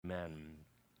Amen.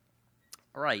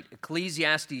 All right,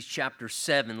 Ecclesiastes chapter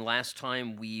 7. Last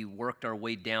time we worked our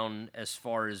way down as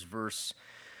far as verse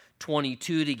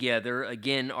 22 together.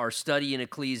 Again, our study in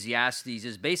Ecclesiastes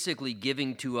is basically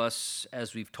giving to us,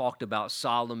 as we've talked about,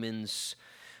 Solomon's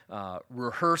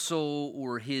rehearsal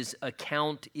or his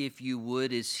account, if you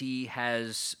would, as he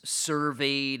has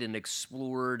surveyed and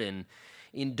explored and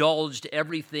indulged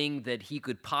everything that he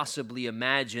could possibly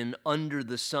imagine under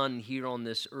the sun here on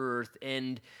this earth,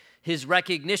 and his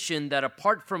recognition that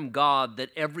apart from God, that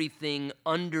everything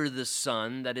under the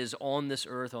sun that is on this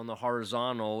earth, on the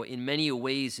horizontal, in many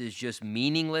ways is just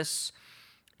meaningless.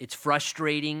 It's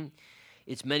frustrating.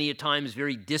 It's many a times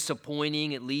very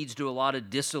disappointing. It leads to a lot of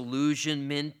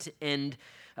disillusionment. And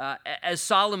as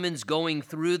Solomon's going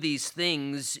through these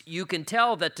things, you can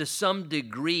tell that to some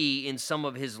degree in some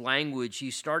of his language,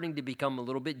 he's starting to become a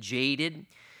little bit jaded.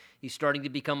 He's starting to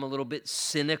become a little bit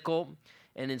cynical.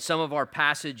 And in some of our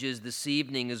passages this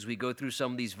evening, as we go through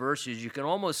some of these verses, you can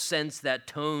almost sense that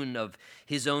tone of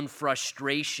his own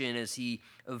frustration as he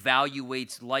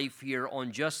evaluates life here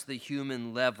on just the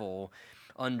human level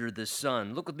under the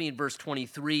sun. Look with me in verse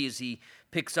 23 as he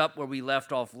picks up where we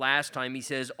left off last time. He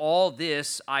says, "All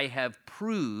this I have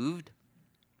proved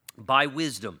by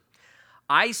wisdom.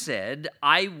 I said,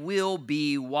 I will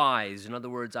be wise." In other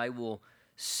words, I will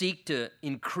seek to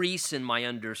increase in my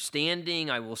understanding.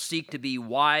 I will seek to be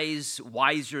wise,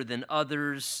 wiser than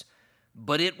others,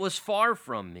 but it was far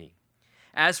from me.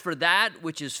 As for that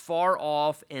which is far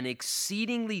off and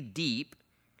exceedingly deep,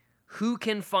 who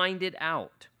can find it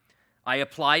out? I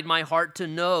applied my heart to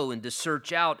know and to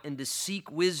search out and to seek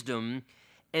wisdom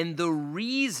and the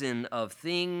reason of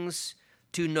things,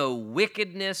 to know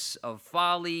wickedness of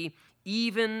folly,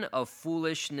 even of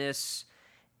foolishness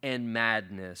and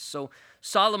madness. So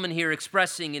Solomon here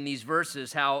expressing in these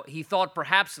verses how he thought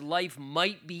perhaps life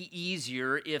might be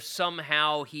easier if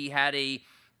somehow he had a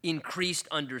increased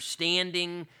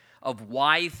understanding of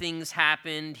why things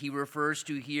happened. He refers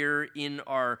to here in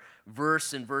our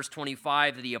verse, in verse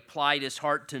 25, that he applied his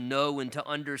heart to know and to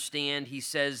understand. He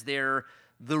says there,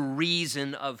 the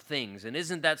reason of things. And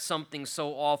isn't that something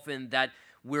so often that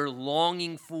we're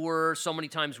longing for? So many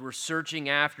times we're searching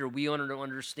after. We want to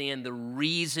understand the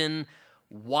reason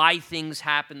why things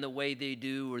happen the way they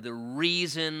do, or the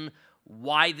reason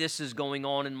why this is going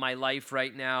on in my life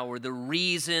right now, or the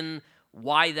reason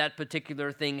why that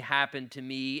particular thing happened to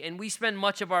me. And we spend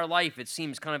much of our life, it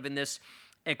seems, kind of in this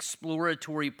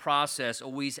exploratory process,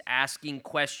 always asking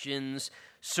questions,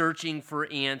 searching for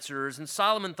answers. And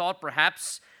Solomon thought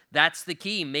perhaps that's the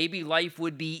key. Maybe life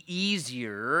would be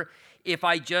easier if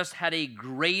I just had a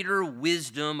greater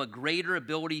wisdom, a greater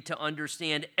ability to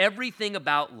understand everything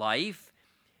about life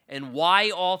and why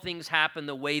all things happen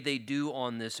the way they do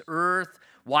on this earth.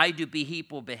 Why do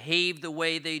people behave the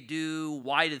way they do?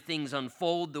 Why do things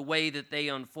unfold the way that they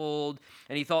unfold?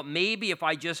 And he thought maybe if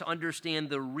I just understand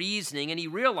the reasoning, and he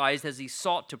realized as he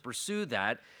sought to pursue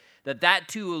that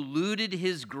too eluded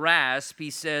his grasp.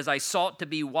 He says, I sought to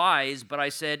be wise, but I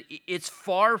said, it's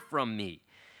far from me.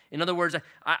 In other words,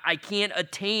 I can't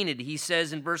attain it. He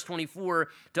says in verse 24,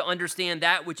 to understand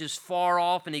that which is far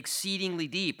off and exceedingly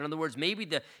deep. In other words, maybe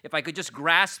if I could just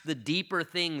grasp the deeper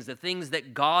things, the things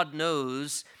that God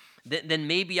knows, then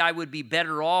maybe I would be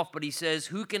better off. But he says,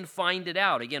 who can find it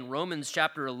out? Again, Romans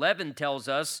chapter 11 tells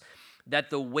us that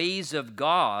the ways of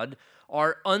God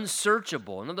are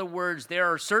unsearchable. In other words, there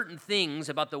are certain things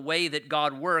about the way that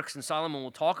God works, and Solomon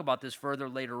will talk about this further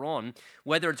later on,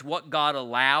 whether it's what God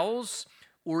allows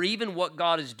or even what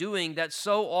God is doing, that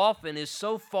so often is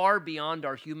so far beyond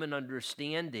our human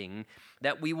understanding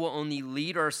that we will only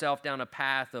lead ourselves down a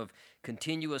path of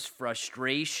continuous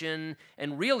frustration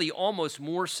and really almost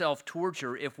more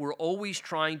self-torture if we're always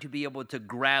trying to be able to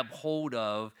grab hold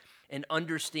of and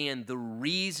understand the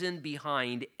reason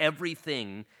behind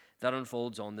everything that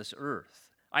unfolds on this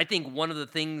earth. I think one of the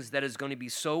things that is going to be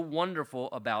so wonderful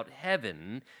about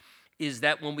heaven is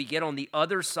that when we get on the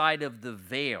other side of the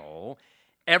veil,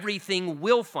 everything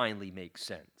will finally make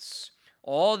sense.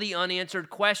 All the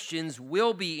unanswered questions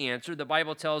will be answered. The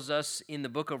Bible tells us in the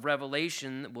book of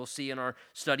Revelation, we'll see in our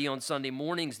study on Sunday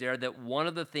mornings there, that one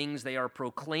of the things they are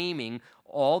proclaiming,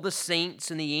 all the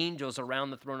saints and the angels around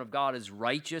the throne of God, is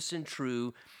righteous and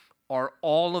true are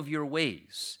all of your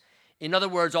ways. In other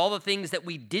words, all the things that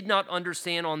we did not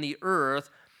understand on the earth,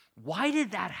 why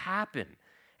did that happen?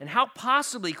 And how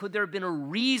possibly could there have been a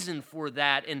reason for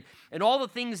that? And all the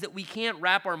things that we can't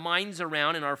wrap our minds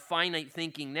around in our finite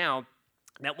thinking now,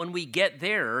 that when we get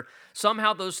there,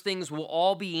 somehow those things will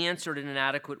all be answered in an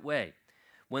adequate way.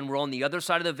 when we're on the other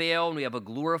side of the veil and we have a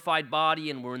glorified body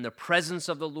and we're in the presence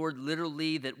of the Lord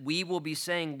literally, that we will be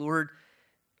saying, Lord,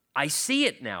 I see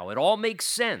it now. It all makes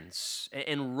sense.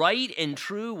 And right and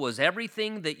true was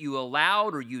everything that you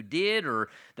allowed or you did or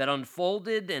that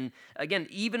unfolded. And again,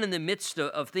 even in the midst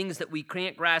of things that we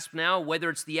can't grasp now, whether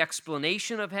it's the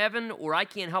explanation of heaven or I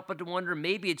can't help but to wonder,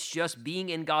 maybe it's just being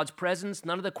in God's presence,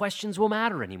 none of the questions will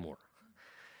matter anymore.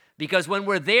 Because when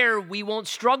we're there, we won't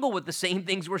struggle with the same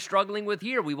things we're struggling with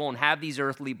here. We won't have these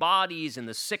earthly bodies and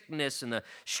the sickness and the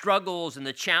struggles and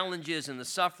the challenges and the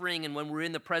suffering. And when we're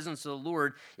in the presence of the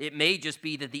Lord, it may just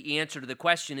be that the answer to the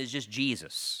question is just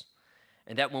Jesus.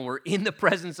 And that when we're in the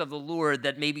presence of the Lord,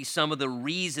 that maybe some of the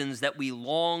reasons that we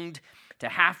longed to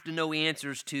have to know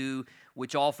answers to,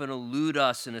 which often elude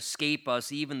us and escape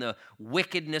us, even the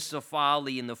wickedness of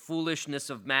folly and the foolishness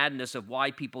of madness of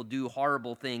why people do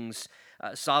horrible things,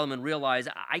 Solomon realized,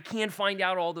 I can't find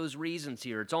out all those reasons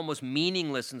here. It's almost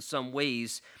meaningless in some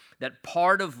ways. That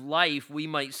part of life, we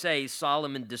might say,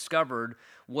 Solomon discovered,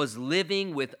 was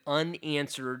living with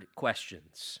unanswered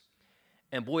questions.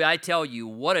 And boy, I tell you,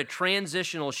 what a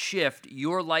transitional shift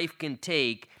your life can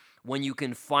take when you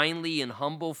can finally, in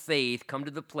humble faith, come to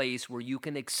the place where you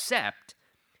can accept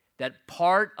that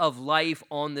part of life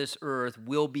on this earth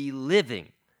will be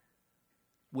living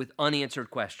with unanswered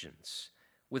questions,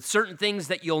 with certain things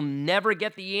that you'll never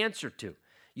get the answer to.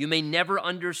 You may never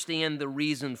understand the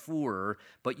reason for,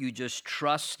 but you just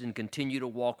trust and continue to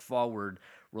walk forward,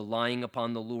 relying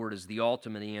upon the Lord as the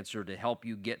ultimate answer to help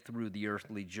you get through the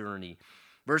earthly journey.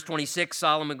 Verse 26,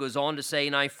 Solomon goes on to say,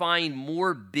 and I find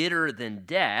more bitter than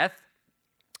death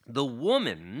the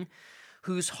woman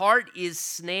whose heart is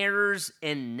snares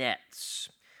and nets,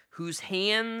 whose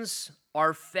hands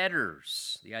are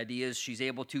fetters. The idea is she's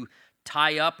able to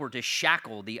tie up or to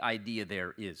shackle, the idea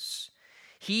there is.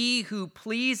 He who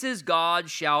pleases God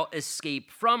shall escape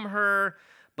from her,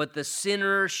 but the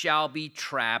sinner shall be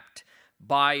trapped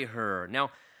by her.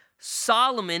 Now,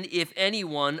 Solomon, if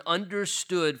anyone,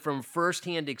 understood from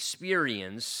firsthand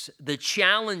experience the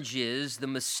challenges, the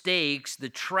mistakes, the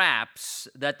traps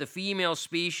that the female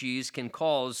species can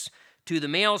cause to the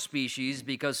male species,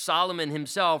 because Solomon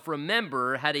himself,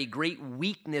 remember, had a great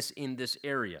weakness in this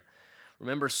area.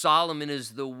 Remember, Solomon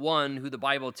is the one who the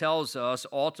Bible tells us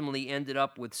ultimately ended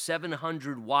up with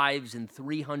 700 wives and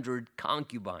 300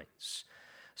 concubines.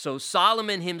 So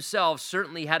Solomon himself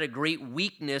certainly had a great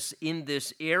weakness in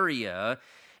this area.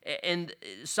 And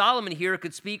Solomon here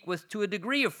could speak to a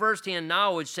degree of firsthand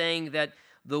knowledge, saying that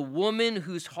the woman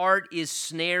whose heart is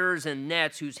snares and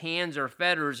nets, whose hands are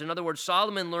fetters. In other words,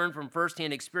 Solomon learned from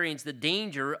firsthand experience the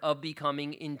danger of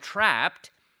becoming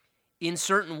entrapped in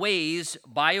certain ways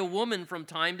by a woman from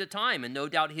time to time. And no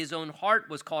doubt his own heart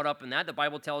was caught up in that. The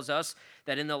Bible tells us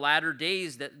that in the latter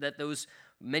days that those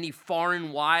many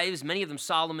foreign wives, many of them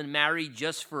Solomon married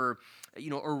just for,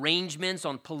 arrangements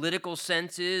on political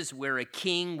senses where a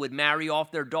king would marry off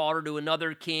their daughter to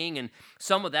another king. And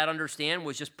some of that, understand,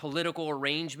 was just political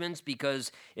arrangements,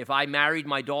 because if I married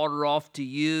my daughter off to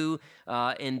you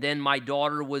and then my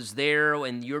daughter was there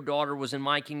and your daughter was in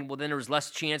my kingdom, well, then there was less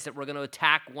chance that we're going to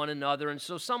attack one another. And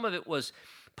so some of it was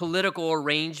political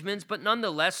arrangements, but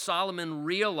nonetheless, Solomon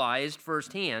realized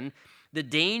firsthand the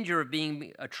danger of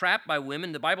being trapped by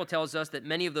women. The Bible tells us that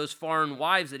many of those foreign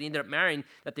wives that he ended up marrying,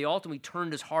 that they ultimately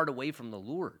turned his heart away from the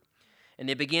Lord. And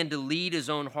they began to lead his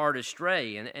own heart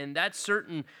astray. And that's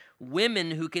certain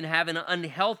women who can have an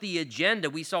unhealthy agenda.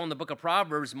 We saw in the book of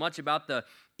Proverbs much about the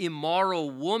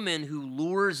immoral woman who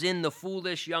lures in the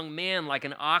foolish young man like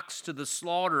an ox to the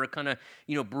slaughter, kind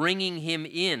of, bringing him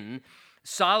in.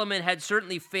 Solomon had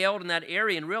certainly failed in that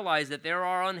area and realized that there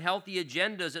are unhealthy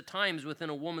agendas at times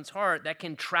within a woman's heart that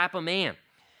can trap a man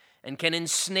and can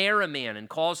ensnare a man and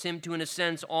cause him to, in a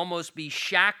sense, almost be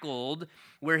shackled,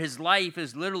 where his life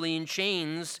is literally in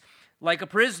chains like a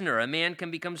prisoner. A man can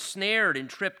become snared and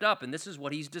tripped up, and this is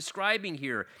what he's describing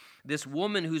here. This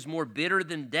woman who's more bitter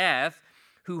than death,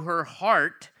 who her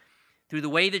heart, through the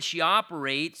way that she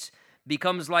operates,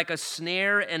 becomes like a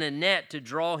snare and a net to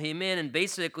draw him in. And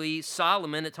basically,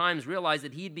 Solomon at times realized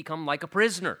that he'd become like a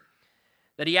prisoner,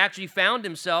 that he actually found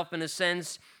himself, in a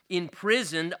sense,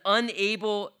 imprisoned,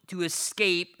 unable to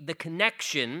escape the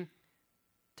connection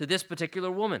to this particular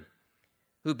woman,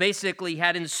 who basically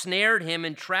had ensnared him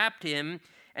and trapped him,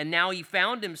 and now he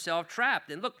found himself trapped.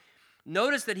 And look,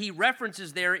 notice that he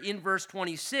references there in verse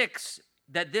 26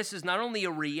 that this is not only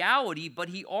a reality, but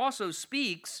he also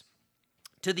speaks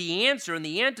to the answer and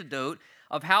the antidote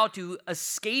of how to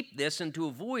escape this and to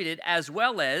avoid it, as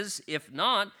well as, if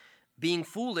not, being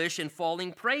foolish and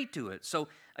falling prey to it. So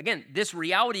Again, this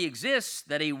reality exists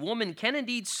that a woman can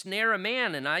indeed snare a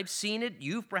man, and I've seen it,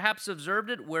 you've perhaps observed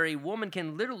it, where a woman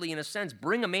can literally, in a sense,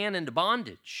 bring a man into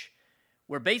bondage,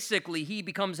 where basically he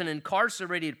becomes an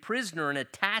incarcerated prisoner and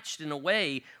attached in a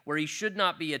way where he should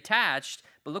not be attached.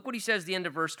 But look what he says at the end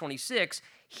of verse 26,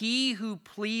 he who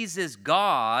pleases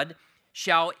God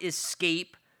shall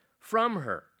escape from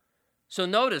her. So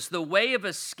notice, the way of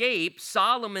escape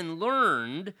Solomon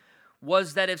learned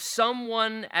was that if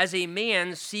someone as a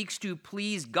man seeks to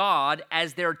please God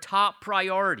as their top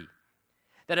priority,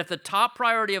 that if the top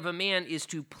priority of a man is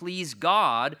to please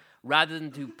God rather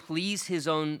than to please his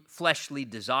own fleshly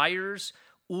desires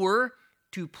or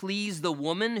to please the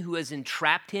woman who has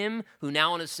entrapped him, who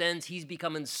now in a sense he's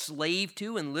become enslaved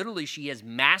to, and literally she has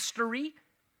mastery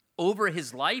over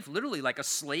his life, literally like a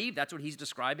slave. That's what he's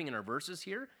describing in our verses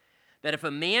here. That if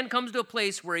a man comes to a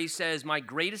place where he says, my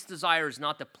greatest desire is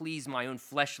not to please my own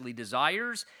fleshly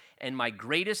desires, and my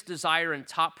greatest desire and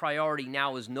top priority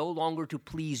now is no longer to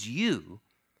please you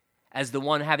as the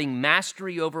one having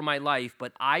mastery over my life,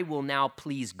 but I will now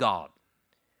please God.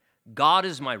 God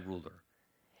is my ruler.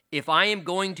 If I am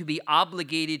going to be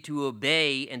obligated to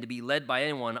obey and to be led by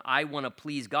anyone, I want to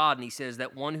please God. And he says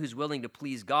that one who's willing to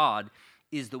please God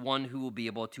is the one who will be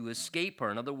able to escape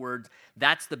her. In other words,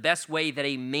 that's the best way that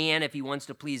a man, if he wants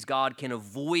to please God, can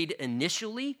avoid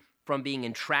initially from being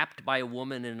entrapped by a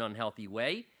woman in an unhealthy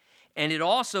way. And it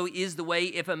also is the way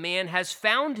if a man has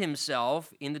found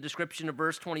himself in the description of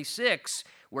verse 26,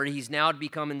 where he's now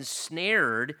become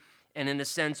ensnared and in a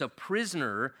sense a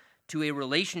prisoner to a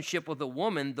relationship with a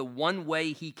woman, the one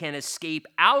way he can escape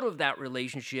out of that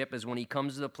relationship is when he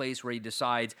comes to the place where he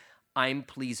decides, I'm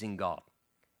pleasing God.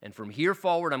 And from here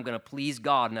forward, I'm going to please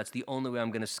God, and that's the only way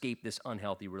I'm going to escape this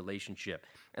unhealthy relationship.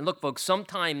 And look, folks,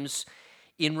 sometimes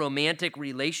in romantic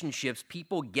relationships,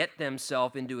 people get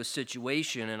themselves into a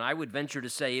situation, and I would venture to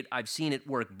say I've seen it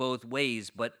work both ways,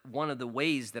 but one of the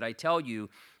ways that I tell you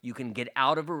can get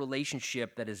out of a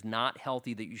relationship that is not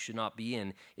healthy, that you should not be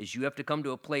in, is you have to come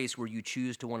to a place where you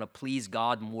choose to want to please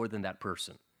God more than that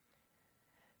person.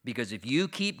 Because if you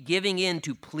keep giving in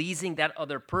to pleasing that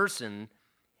other person,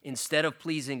 instead of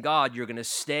pleasing God, you're going to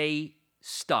stay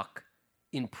stuck,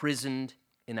 imprisoned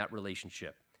in that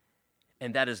relationship.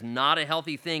 And that is not a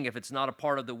healthy thing if it's not a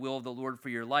part of the will of the Lord for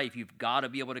your life. You've got to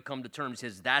be able to come to terms. He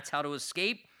says that's how to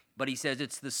escape, but he says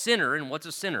it's the sinner. And what's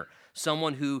a sinner?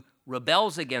 Someone who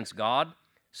rebels against God,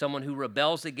 someone who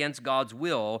rebels against God's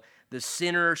will. The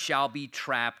sinner shall be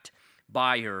trapped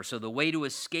by her. So the way to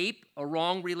escape a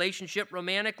wrong relationship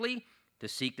romantically, to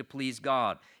seek to please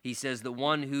God. He says the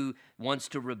one who wants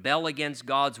to rebel against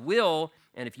God's will,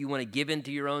 and if you want to give in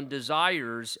to your own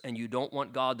desires and you don't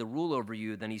want God to rule over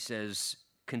you, then he says,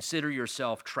 consider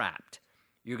yourself trapped.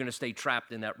 You're going to stay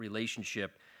trapped in that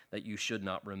relationship that you should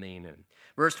not remain in.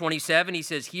 Verse 27, he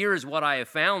says, here is what I have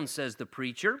found, says the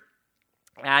preacher,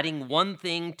 adding one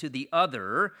thing to the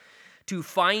other to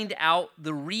find out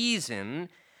the reason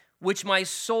which my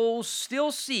soul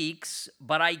still seeks,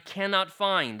 but I cannot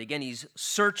find. Again, he's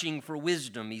searching for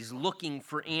wisdom. He's looking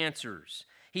for answers.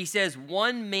 He says,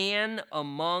 one man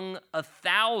among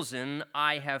 1,000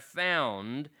 I have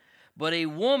found, but a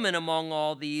woman among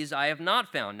all these I have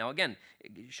not found. Now, again,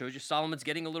 it shows you Solomon's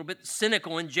getting a little bit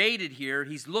cynical and jaded here.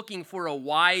 He's looking for a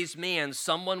wise man,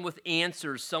 someone with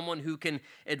answers, someone who can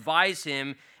advise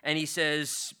him. And he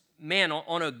says, man,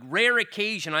 on a rare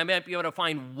occasion, I might be able to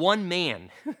find one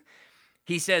man.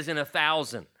 He says in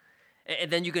 1,000.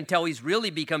 And then you can tell he's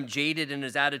really become jaded in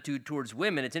his attitude towards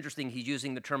women. It's interesting, he's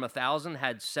using the term 1,000,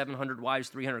 had 700 wives,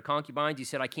 300 concubines. He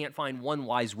said, I can't find one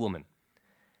wise woman.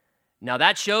 Now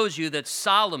that shows you that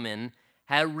Solomon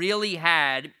had really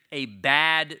had a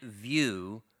bad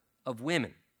view of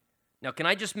women. Now can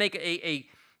I just make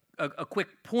a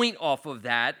quick point off of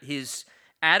that? His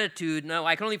attitude, no,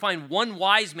 I can only find one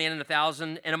wise man in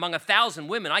 1,000, and among 1,000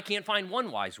 women, I can't find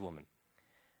one wise woman.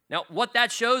 Now, what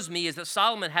that shows me is that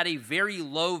Solomon had a very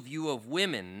low view of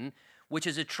women, which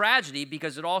is a tragedy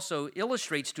because it also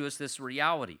illustrates to us this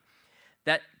reality,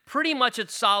 that pretty much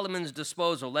at Solomon's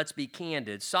disposal, let's be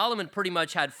candid, Solomon pretty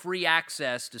much had free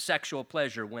access to sexual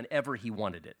pleasure whenever he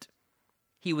wanted it.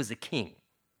 He was a king,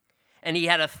 and he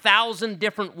had 1,000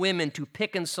 different women to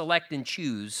pick and select and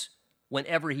choose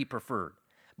whenever he preferred.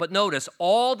 But notice,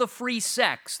 all the free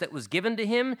sex that was given to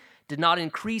him did not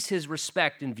increase his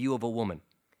respect in view of a woman.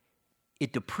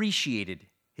 It depreciated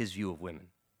his view of women.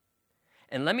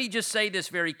 And let me just say this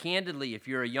very candidly. If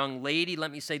you're a young lady, let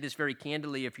me say this very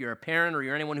candidly. If you're a parent or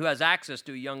you're anyone who has access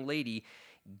to a young lady,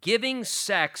 giving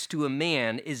sex to a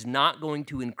man is not going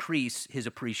to increase his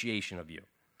appreciation of you.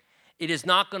 It is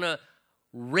not going to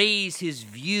raise his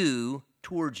view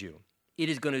towards you. it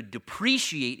is going to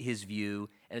depreciate his view,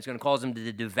 and it's going to cause him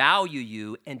to devalue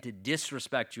you and to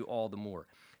disrespect you all the more.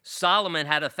 Solomon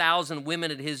had 1,000 women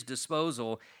at his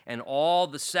disposal and all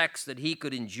the sex that he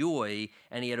could enjoy,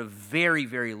 and he had a very,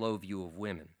 very low view of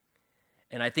women.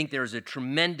 And I think there's a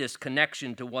tremendous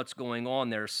connection to what's going on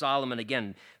there. Solomon,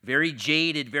 again, very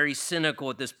jaded, very cynical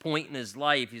at this point in his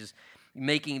life. He's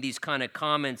making these kind of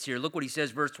comments here. Look what he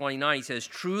says, verse 29. He says,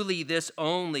 "Truly this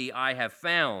only I have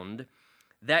found,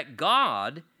 that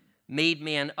God made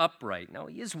man upright." Now,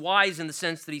 he is wise in the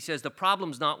sense that he says the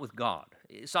problem's not with God.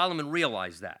 Solomon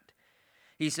realized that.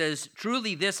 He says,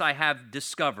 "Truly this I have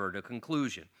discovered," a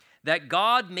conclusion, "that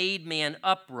God made man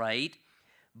upright,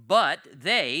 but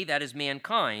they," that is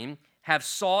mankind, "have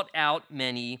sought out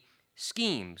many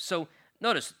schemes." So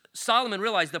notice, Solomon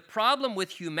realized the problem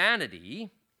with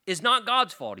humanity is not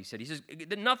God's fault, he said. He says,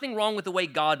 there's nothing wrong with the way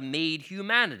God made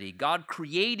humanity. God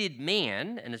created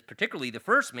man, and particularly the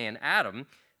first man, Adam,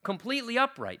 completely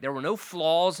upright. There were no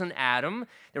flaws in Adam.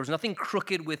 There was nothing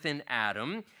crooked within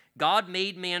Adam. God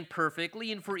made man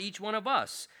perfectly, and for each one of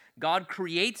us, God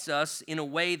creates us in a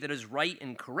way that is right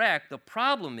and correct. The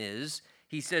problem is,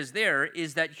 he says there,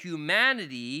 is that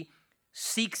humanity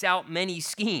seeks out many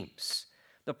schemes.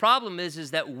 The problem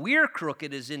is that we're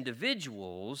crooked as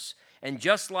individuals, and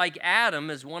just like Adam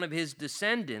as one of his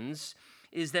descendants,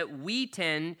 is that we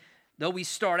tend, though we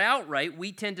start out right,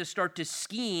 we tend to start to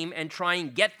scheme and try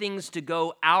and get things to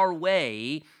go our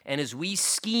way. And as we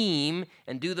scheme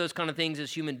and do those kind of things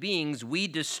as human beings, we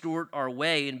distort our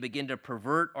way and begin to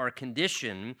pervert our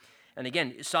condition. And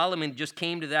again, Solomon just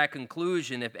came to that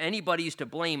conclusion. If anybody's to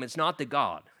blame, it's not the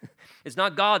God. It's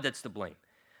not God that's to blame.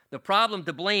 The problem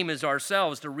to blame is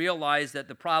ourselves, to realize that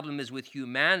the problem is with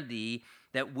humanity,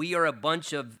 that we are a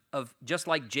bunch of just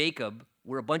like Jacob,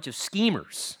 we're a bunch of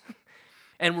schemers.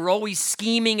 And we're always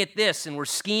scheming at this, and we're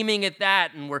scheming at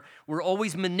that, and we're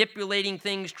always manipulating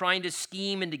things, trying to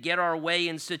scheme and to get our way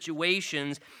in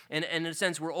situations. And in a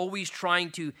sense, we're always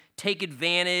trying to take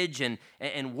advantage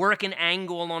and work an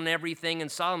angle on everything.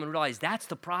 And Solomon realized that's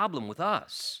the problem with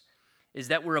us, is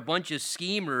that we're a bunch of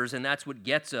schemers, and that's what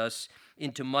gets us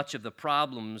into much of the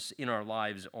problems in our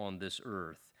lives on this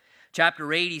earth.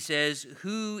 Chapter 8, he says,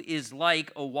 "Who is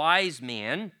like a wise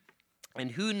man,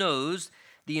 and who knows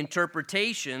the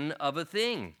interpretation of a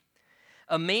thing?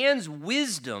 A man's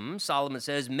wisdom," Solomon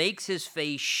says, "makes his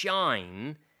face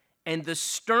shine, and the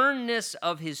sternness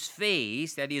of his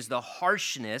face," that is, the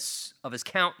harshness of his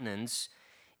countenance,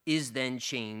 "is then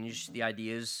changed." The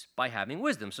idea is by having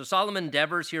wisdom. So Solomon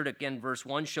endeavors here to, again, verse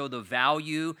 1, show the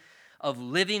value of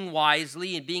living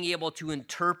wisely and being able to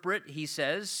interpret, he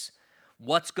says,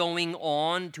 what's going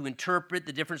on, to interpret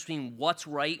the difference between what's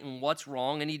right and what's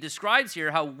wrong. And he describes here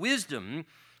how wisdom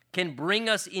can bring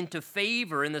us into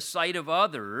favor in the sight of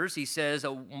others. He says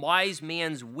a wise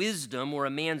man's wisdom, or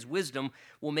a man's wisdom,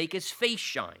 will make his face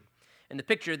shine. And the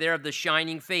picture there of the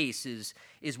shining face is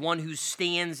one who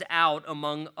stands out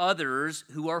among others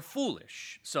who are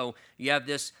foolish. So you have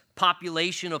this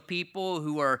population of people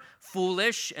who are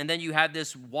foolish, and then you have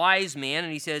this wise man,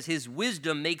 and he says his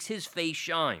wisdom makes his face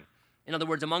shine. In other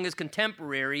words, among his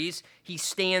contemporaries, he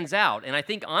stands out. And I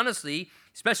think, honestly,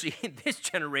 especially in this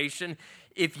generation,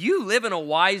 if you live in a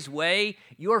wise way,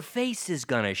 your face is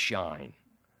going to shine.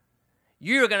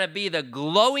 You're going to be the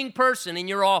glowing person in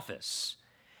your office.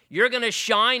 You're going to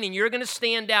shine and you're going to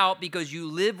stand out because you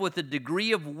live with a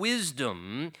degree of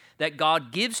wisdom that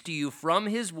God gives to you from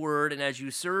his word, and as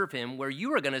you serve him, where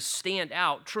you are going to stand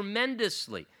out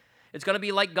tremendously. It's going to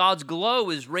be like God's glow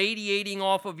is radiating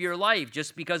off of your life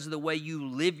just because of the way you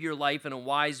live your life in a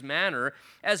wise manner,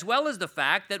 as well as the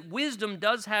fact that wisdom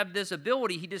does have this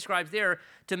ability, he describes there,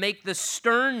 to make the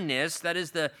sternness, that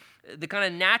is the kind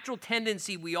of natural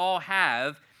tendency we all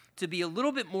have to be a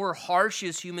little bit more harsh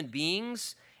as human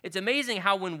beings. It's amazing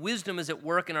how when wisdom is at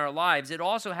work in our lives, it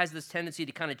also has this tendency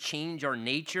to kind of change our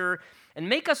nature and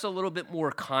make us a little bit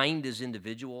more kind as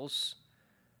individuals,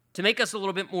 to make us a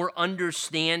little bit more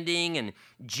understanding and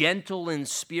gentle in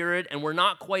spirit, and we're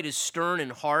not quite as stern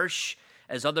and harsh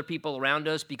as other people around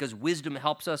us, because wisdom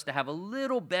helps us to have a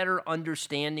little better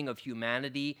understanding of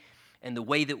humanity and the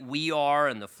way that we are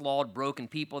and the flawed, broken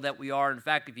people that we are. In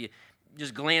fact, if you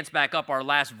just glance back up our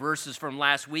last verses from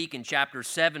last week in chapter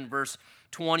 7, verse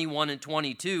 21 and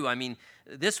 22, I mean,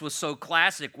 this was so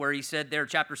classic where he said there,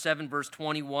 chapter 7, verse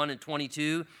 21 and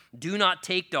 22, "Do not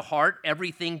take to heart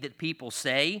everything that people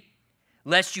say,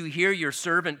 lest you hear your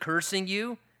servant cursing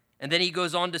you." And then he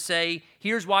goes on to say,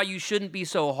 here's why you shouldn't be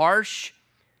so harsh.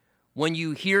 When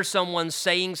you hear someone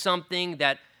saying something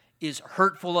that is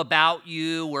hurtful about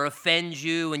you or offends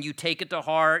you and you take it to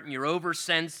heart and you're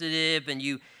oversensitive and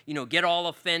you get all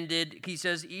offended, he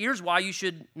says, here's why you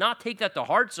should not take that to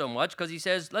heart so much, because he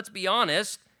says, let's be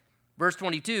honest, verse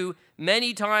 22,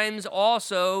 many times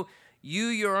also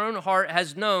your own heart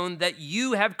has known that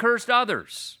you have cursed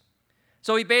others.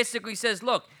 So he basically says,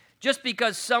 look, just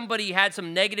because somebody had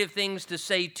some negative things to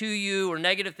say to you or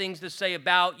negative things to say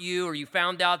about you, or you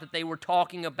found out that they were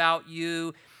talking about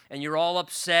you and you're all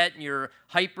upset and you're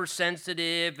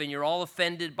hypersensitive and you're all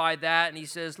offended by that. And he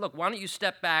says, look, why don't you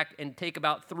step back and take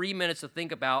about 3 minutes to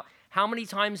think about how many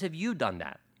times have you done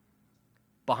that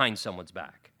behind someone's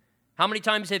back? How many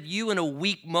times have you in a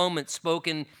weak moment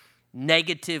spoken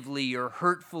negatively or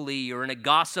hurtfully or in a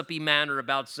gossipy manner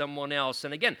about someone else?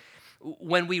 And again,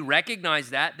 when we recognize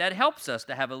that, that helps us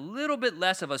to have a little bit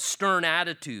less of a stern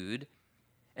attitude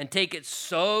and take it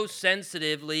so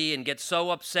sensitively and get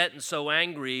so upset and so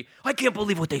angry. I can't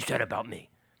believe what they said about me.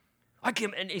 I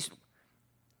can't. And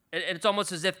it's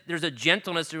almost as if there's a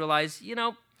gentleness to realize,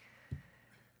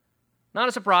 not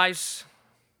a surprise.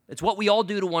 It's what we all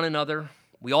do to one another.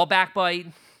 We all backbite.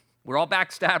 We're all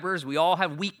backstabbers. We all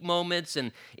have weak moments,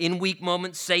 and in weak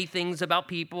moments say things about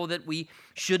people that we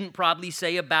shouldn't probably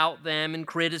say about them in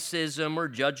criticism or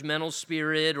judgmental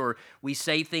spirit, or we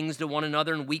say things to one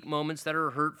another in weak moments that are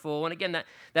hurtful. And again,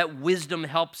 that wisdom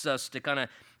helps us to kind of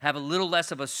have a little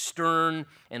less of a stern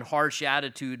and harsh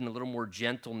attitude and a little more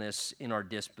gentleness in our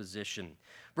disposition.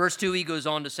 Verse 2, he goes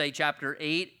on to say, chapter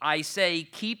 8, I say,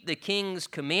 keep the king's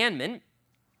commandment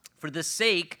for the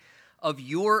sake of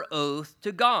your oath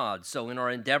to God. So in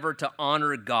our endeavor to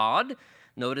honor God,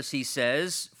 notice he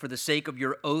says, for the sake of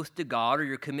your oath to God or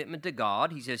your commitment to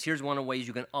God, he says, here's one of the ways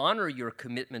you can honor your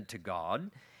commitment to God,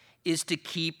 is to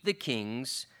keep the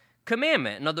king's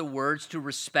commandment. In other words, to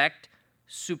respect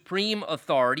supreme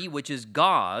authority, which is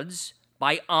God's,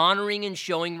 by honoring and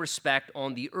showing respect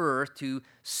on the earth to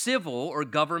civil or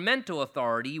governmental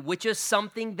authority, which is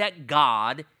something that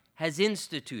God has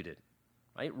instituted.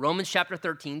 Right? Romans chapter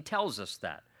 13 tells us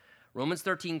that. Romans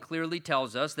 13 clearly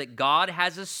tells us that God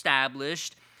has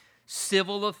established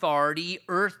civil authority,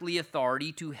 earthly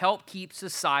authority, to help keep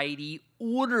society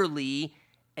orderly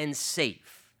and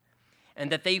safe,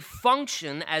 and that they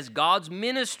function as God's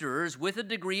ministers with a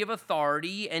degree of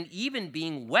authority and even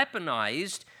being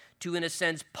weaponized to, in a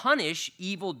sense, punish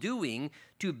evil doing,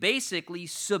 to basically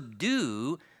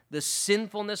subdue the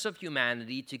sinfulness of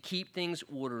humanity, to keep things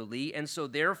orderly. And so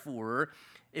therefore,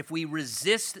 if we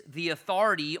resist the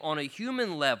authority on a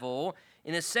human level,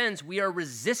 in a sense, we are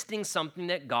resisting something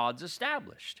that God's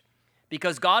established.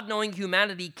 Because God, knowing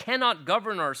humanity cannot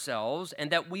govern ourselves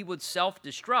and that we would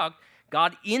self-destruct,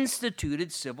 God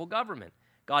instituted civil government.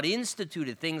 God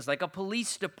instituted things like a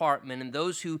police department and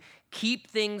those who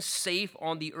keep things safe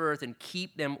on the earth and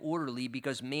keep them orderly,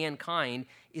 because mankind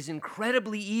is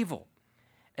incredibly evil.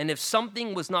 And if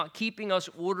something was not keeping us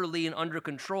orderly and under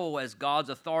control as God's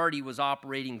authority was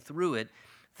operating through it,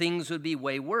 things would be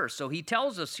way worse. So he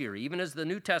tells us here, even as the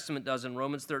New Testament does in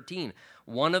Romans 13,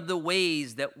 one of the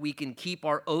ways that we can keep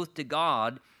our oath to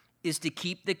God is to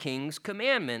keep the king's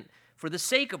commandment for the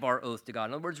sake of our oath to God.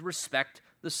 In other words, respect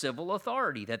the civil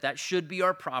authority, that should be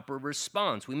our proper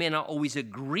response. We may not always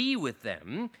agree with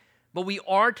them, but we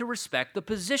are to respect the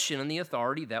position and the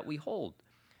authority that we hold.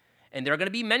 And there are going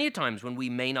to be many times when we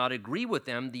may not agree with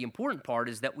them. The important part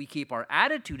is that we keep our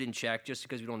attitude in check just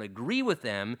because we don't agree with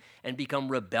them and become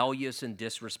rebellious and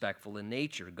disrespectful in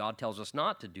nature. God tells us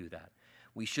not to do that.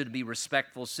 We should be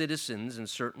respectful citizens and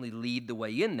certainly lead the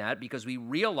way in that, because we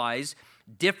realize,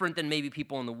 different than maybe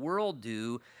people in the world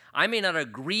do, I may not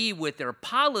agree with their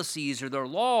policies or their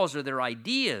laws or their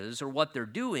ideas or what they're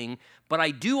doing, but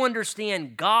I do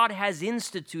understand God has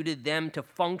instituted them to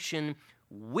function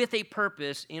with a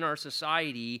purpose in our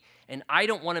society, and I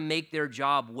don't want to make their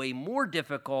job way more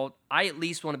difficult. I at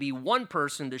least want to be one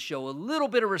person to show a little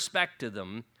bit of respect to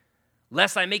them,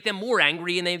 lest I make them more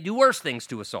angry and they do worse things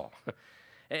to us all.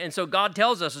 And so God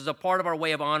tells us, as a part of our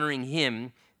way of honoring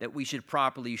him, that we should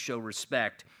properly show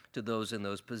respect to those in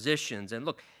those positions. And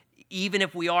look, even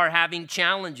if we are having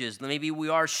challenges, maybe we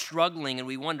are struggling and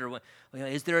we wonder,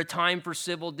 is there a time for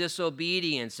civil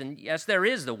disobedience? And yes, there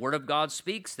is. The Word of God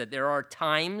speaks that there are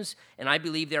times, and I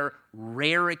believe there are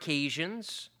rare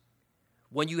occasions,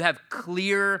 when you have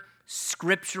clear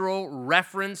scriptural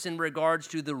reference in regards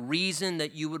to the reason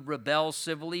that you would rebel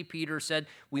civilly. Peter said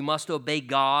we must obey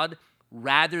God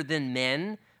rather than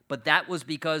men, but that was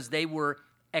because they were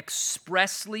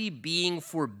expressly being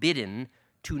forbidden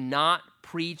to not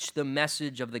preach the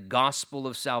message of the gospel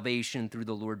of salvation through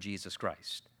the Lord Jesus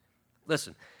Christ.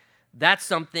 Listen, That's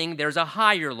something, there's a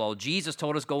higher law. Jesus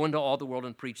told us, go into all the world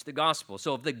and preach the gospel.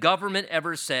 So if the government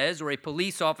ever says, or a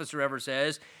police officer ever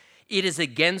says, it is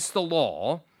against the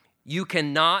law, you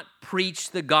cannot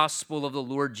preach the gospel of the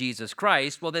Lord Jesus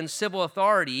Christ, well, then civil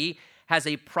authority has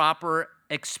a proper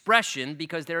expression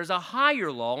because there is a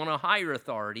higher law and a higher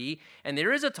authority, and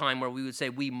there is a time where we would say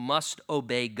we must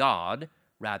obey God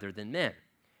rather than men.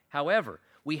 However,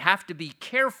 we have to be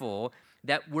careful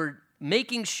that we're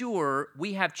making sure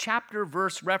we have chapter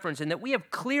verse reference and that we have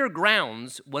clear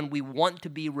grounds when we want to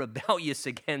be rebellious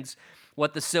against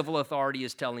what the civil authority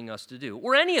is telling us to do,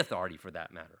 or any authority for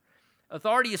that matter.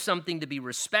 Authority is something to be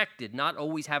respected, not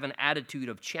always have an attitude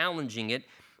of challenging it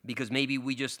because maybe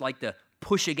we just like to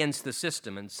push against the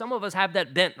system. And some of us have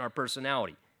that bent in our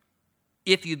personality,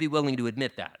 if you'd be willing to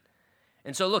admit that.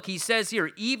 And so look, he says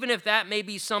here, even if that may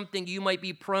be something you might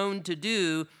be prone to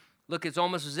do, look, it's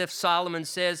almost as if Solomon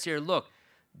says here, look,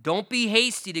 don't be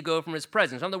hasty to go from his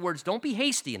presence. In other words, don't be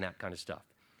hasty in that kind of stuff.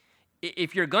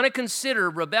 If you're going to consider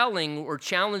rebelling or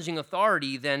challenging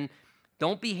authority, then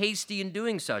don't be hasty in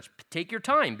doing such. Take your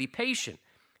time, be patient.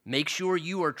 Make sure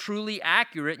you are truly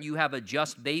accurate and you have a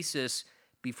just basis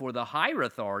before the higher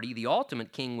authority, the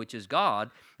ultimate king, which is God.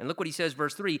 And look what he says,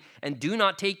 verse 3, and do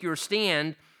not take your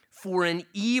stand for an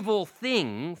evil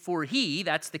thing, for he,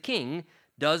 that's the king,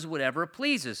 does whatever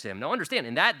pleases him. Now understand,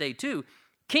 in that day too,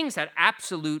 kings had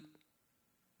absolute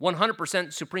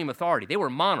 100% supreme authority. They were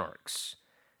monarchs.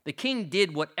 The king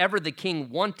did whatever the king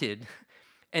wanted,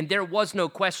 and there was no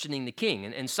questioning the king.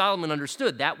 And Solomon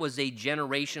understood that was a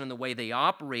generation in the way they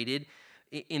operated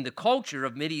in the culture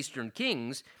of Mideastern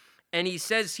kings. And he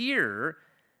says here,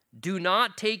 do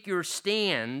not take your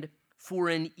stand for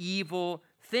an evil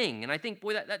thing. And I think,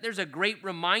 boy, that there's a great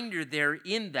reminder there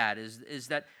in that, is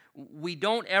that we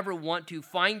don't ever want to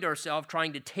find ourselves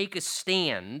trying to take a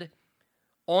stand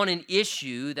on an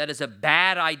issue that is a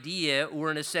bad idea or,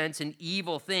 in a sense, an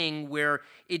evil thing where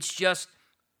it's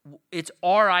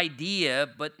our idea,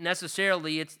 but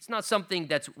necessarily it's not something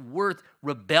that's worth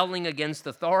rebelling against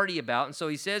authority about. And so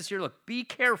he says here, look, be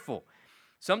careful.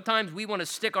 Sometimes we want to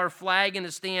stick our flag in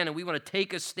the stand and we want to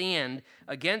take a stand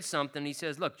against something. He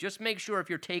says, look, just make sure if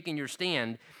you're taking your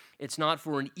stand, it's not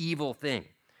for an evil thing.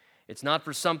 It's not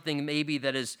for something maybe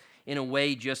that is in a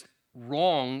way just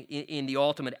wrong in the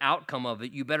ultimate outcome of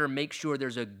it. You better make sure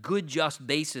there's a good, just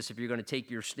basis if you're going to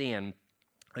take your stand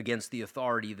against the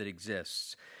authority that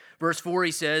exists. Verse 4,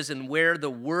 he says, and where the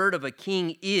word of a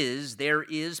king is, there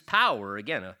is power.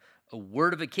 Again, a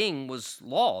word of a king was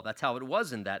law. That's how it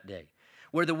was in that day.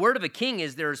 Where the word of a king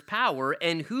is, there is power,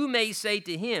 and who may say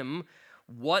to him,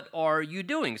 what are you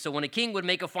doing? So when a king would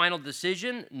make a final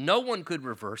decision, no one could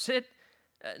reverse it.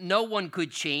 No one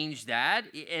could change that.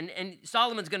 And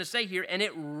Solomon's going to say here, and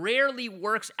it rarely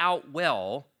works out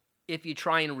well if you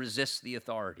try and resist the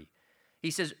authority.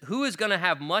 He says, who is going to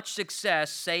have much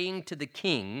success saying to the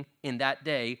king in that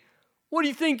day, what do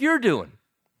you think you're doing?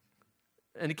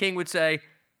 And the king would say,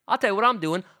 I'll tell you what I'm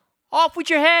doing. Off with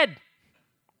your head.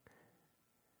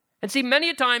 And see, many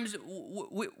a times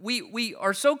we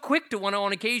are so quick to want to,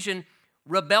 on occasion,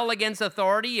 rebel against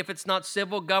authority. If it's not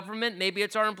civil government, maybe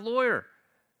it's our employer.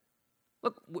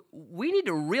 Look, we need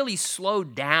to really slow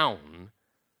down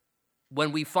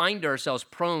when we find ourselves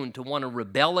prone to want to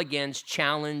rebel against,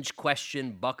 challenge,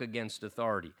 question, buck against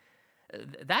authority.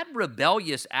 That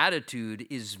rebellious attitude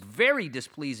is very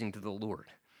displeasing to the Lord.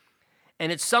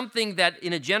 And it's something that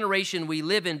in a generation we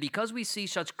live in, because we see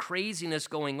such craziness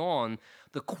going on,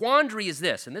 the quandary is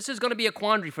this, and this is going to be a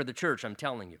quandary for the church, I'm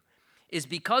telling you, is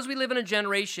because we live in a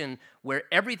generation where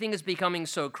everything is becoming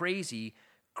so crazy,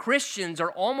 Christians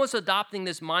are almost adopting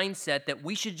this mindset that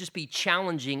we should just be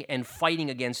challenging and fighting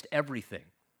against everything.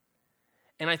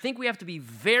 And I think we have to be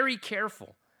very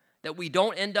careful that we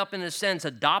don't end up, in a sense,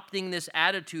 adopting this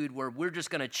attitude where we're just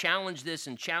going to challenge this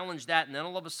and challenge that, and then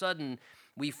all of a sudden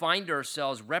we find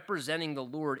ourselves representing the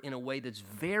Lord in a way that's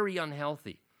very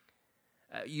unhealthy.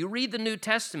 You read the New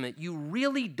Testament, you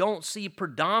really don't see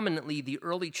predominantly the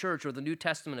early church or the New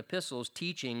Testament epistles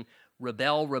teaching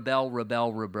rebel, rebel,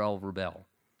 rebel, rebel, rebel.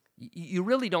 You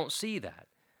really don't see that.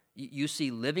 You see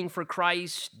living for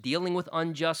Christ, dealing with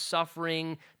unjust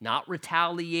suffering, not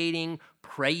retaliating,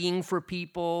 praying for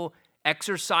people,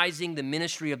 exercising the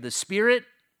ministry of the Spirit,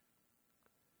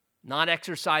 not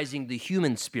exercising the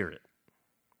human spirit.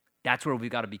 That's where we've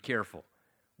got to be careful.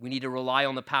 We need to rely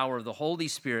on the power of the Holy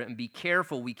Spirit and be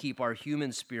careful we keep our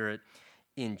human spirit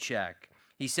in check.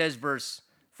 He says, verse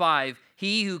 5,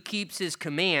 he who keeps his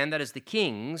command, that is the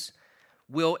king's,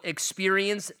 will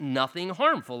experience nothing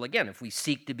harmful. Again, if we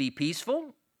seek to be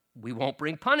peaceful, We won't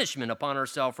bring punishment upon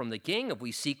ourselves from the king. If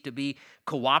we seek to be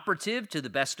cooperative to the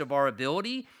best of our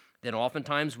ability, then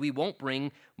oftentimes we won't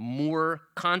bring more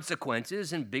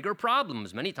consequences and bigger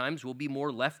problems. Many times we'll be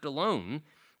more left alone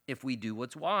if we do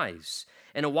what's wise.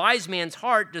 And a wise man's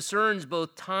heart discerns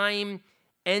both time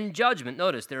and judgment.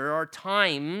 Notice there are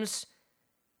times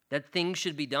that things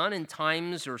should be done and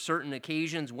times or certain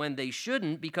occasions when they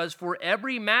shouldn't, because for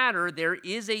every matter there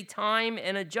is a time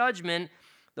and a judgment,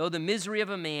 though the misery of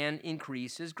a man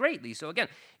increases greatly. So again,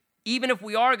 even if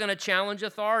we are going to challenge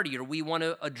authority or we want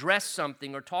to address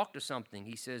something or talk to something,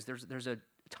 he says there's a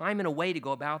time and a way to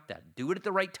go about that. Do it at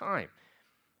the right time.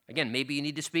 Again, maybe you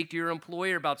need to speak to your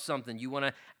employer about something. You want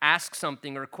to ask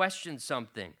something or question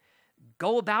something.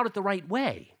 Go about it the right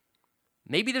way.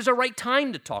 Maybe there's a right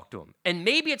time to talk to them. And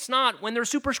maybe it's not when they're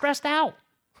super stressed out.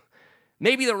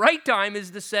 Maybe the right time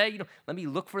is to say, let me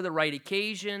look for the right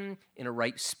occasion, in a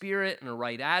right spirit, in a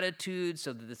right attitude,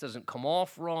 so that this doesn't come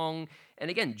off wrong. And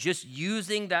again, just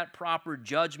using that proper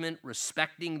judgment,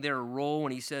 respecting their role.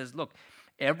 And he says, look,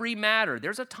 every matter,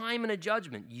 there's a time and a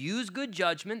judgment. Use good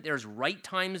judgment. There's right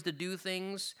times to do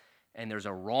things, and there's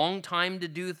a wrong time to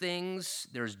do things.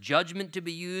 There's judgment to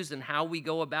be used in how we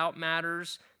go about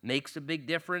matters. Makes a big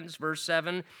difference. Verse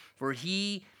 7, for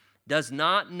he does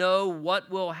not know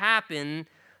what will happen,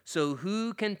 so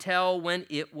who can tell when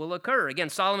it will occur? Again,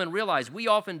 Solomon realized we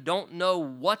often don't know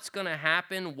what's going to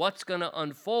happen, what's going to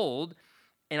unfold.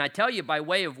 And I tell you, by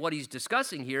way of what he's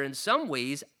discussing here, in some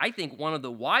ways, I think one of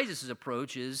the wisest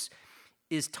approaches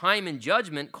is time and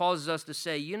judgment causes us to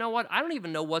say, you know what, I don't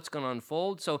even know what's going to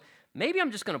unfold, so maybe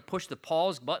I'm just going to push the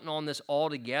pause button on this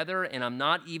altogether, and I'm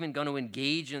not even going to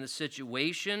engage in the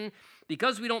situation.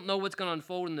 Because we don't know what's going to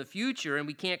unfold in the future and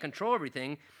we can't control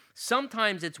everything,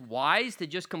 sometimes it's wise to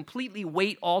just completely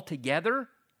wait altogether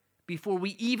before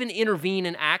we even intervene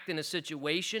and act in a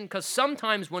situation. Because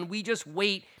sometimes when we just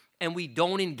wait and we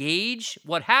don't engage,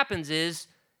 what happens is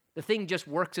the thing just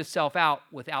works itself out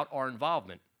without our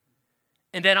involvement.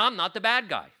 And then I'm not the bad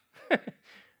guy.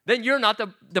 Then you're not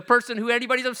the person who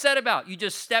anybody's upset about. You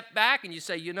just step back and you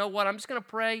say, you know what, I'm just going to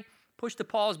pray, push the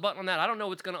pause button on that. I don't know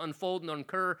what's going to unfold and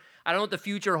occur. I don't know what the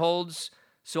future holds.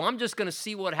 So I'm just going to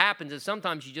see what happens. And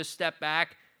sometimes you just step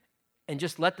back and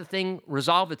just let the thing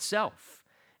resolve itself.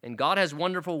 And God has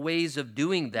wonderful ways of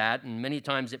doing that. And many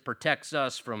times it protects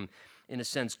us from, in a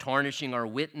sense, tarnishing our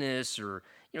witness or,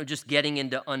 just getting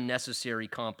into unnecessary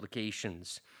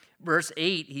complications. Verse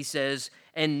 8, he says,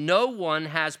 and no one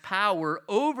has power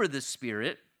over the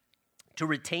Spirit to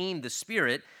retain the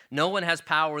Spirit. No one has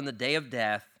power in the day of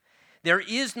death. There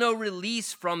is no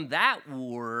release from that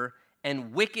war,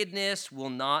 and wickedness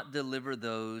will not deliver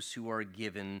those who are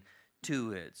given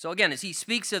to it. So again, as he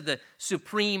speaks of the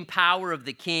supreme power of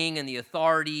the king and the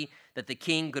authority that the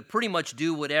king could pretty much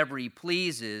do whatever he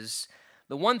pleases,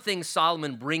 the one thing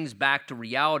Solomon brings back to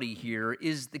reality here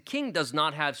is the king does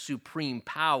not have supreme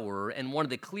power, and one of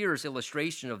the clearest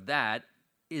illustrations of that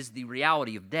is the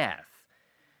reality of death.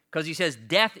 Because he says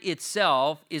death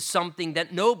itself is something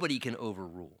that nobody can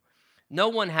overrule. No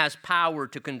one has power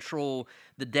to control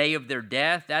the day of their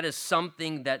death. That is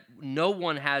something that no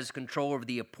one has control over,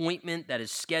 the appointment that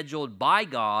is scheduled by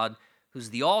God, who's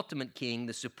the ultimate king,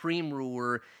 the supreme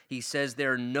ruler. He says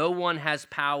there, no one has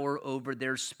power over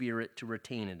their spirit to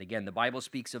retain it. Again, the Bible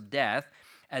speaks of death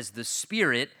as the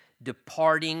spirit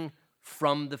departing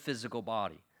from the physical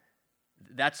body.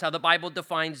 That's how the Bible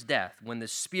defines death. When the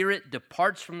spirit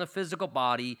departs from the physical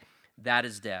body, that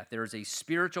is death. There is a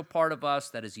spiritual part of us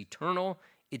that is eternal.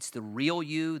 It's the real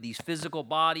you. These physical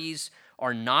bodies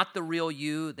are not the real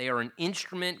you. They are an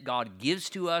instrument God gives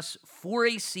to us for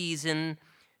a season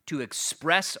to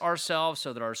express ourselves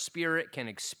so that our spirit can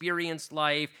experience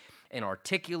life and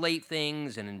articulate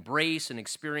things and embrace and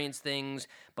experience things.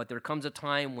 But there comes a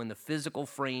time when the physical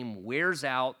frame wears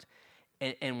out,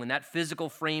 and when that physical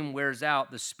frame wears out,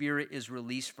 the spirit is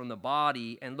released from the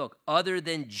body. And look, other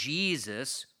than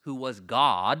Jesus, who was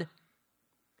God,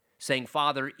 saying,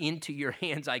 Father, into your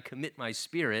hands I commit my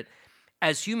spirit,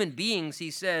 as human beings,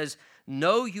 he says,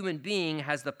 no human being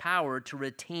has the power to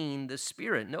retain the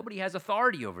spirit. Nobody has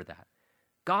authority over that.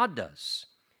 God does.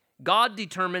 God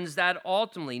determines that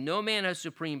ultimately. No man has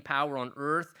supreme power on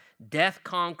earth. Death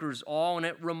conquers all, and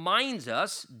it reminds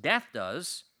us, death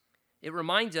does, it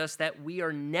reminds us that we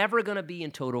are never going to be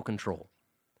in total control.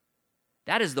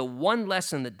 That is the one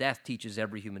lesson that death teaches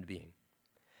every human being.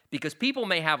 Because people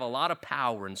may have a lot of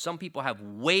power, and some people have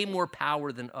way more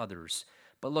power than others.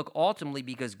 But look, ultimately,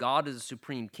 because God is a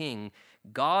supreme king,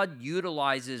 God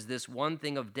utilizes this one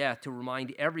thing of death to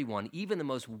remind everyone, even the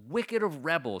most wicked of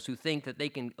rebels who think that they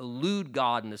can elude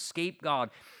God and escape God.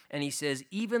 And he says,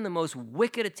 even the most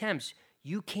wicked attempts,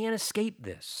 you can't escape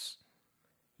this.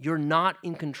 You're not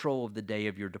in control of the day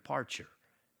of your departure.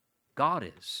 God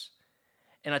is.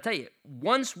 And I tell you,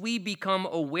 once we become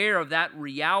aware of that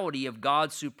reality of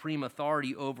God's supreme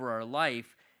authority over our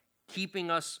life,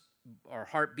 keeping us, our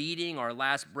heart beating, our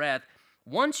last breath,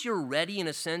 once you're ready in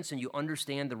a sense and you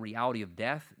understand the reality of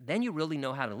death, then you really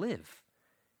know how to live.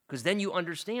 Because then you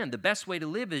understand the best way to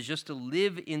live is just to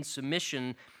live in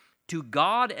submission to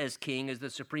God as king, as the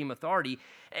supreme authority.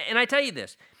 And I tell you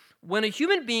this, when a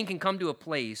human being can come to a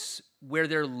place where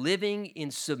they're living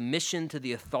in submission to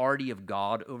the authority of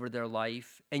God over their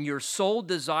life, and your sole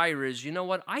desire is, you know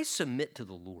what, I submit to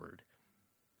the Lord.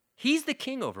 He's the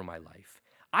king over my life.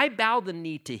 I bow the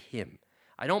knee to him.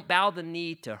 I don't bow the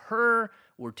knee to her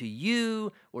or to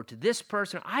you or to this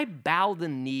person. I bow the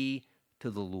knee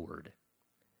to the Lord.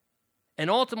 And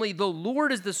ultimately, the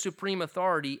Lord is the supreme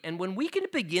authority. And when we can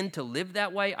begin to live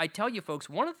that way, I tell you folks,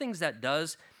 one of the things that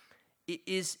does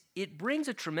is it brings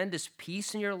a tremendous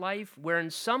peace in your life where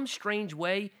in some strange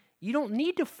way, you don't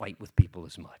need to fight with people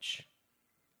as much.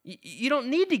 You don't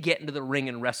need to get into the ring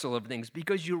and wrestle of things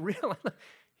because you realize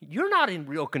you're not in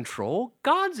real control.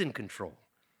 God's in control.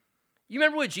 You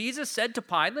remember what Jesus said to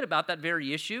Pilate about that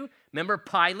very issue? Remember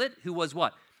Pilate, who was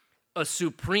what? A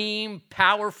supreme,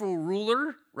 powerful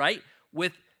ruler, right?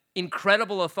 With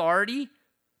incredible authority,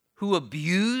 who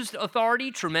abused authority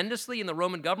tremendously in the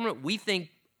Roman government. We think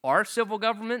our civil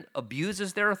government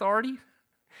abuses their authority.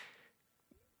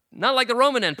 Not like the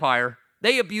Roman Empire.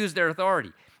 They abused their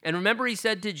authority. And remember he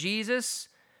said to Jesus,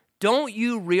 don't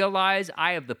you realize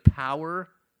I have the power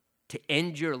to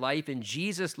end your life? And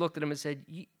Jesus looked at him and said,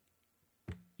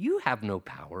 you have no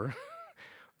power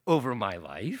over my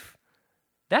life.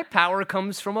 That power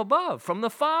comes from above, from the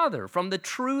Father, from the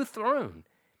true throne.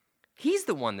 He's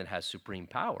the one that has supreme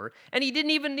power. And he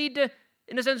didn't even need to,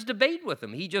 in a sense, debate with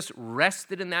him. He just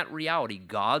rested in that reality.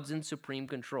 God's in supreme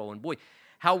control. And boy,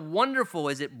 how wonderful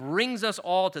is it brings us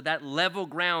all to that level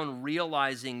ground,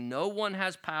 realizing no one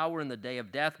has power in the day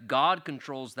of death. God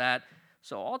controls that.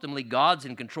 So ultimately, God's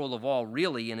in control of all,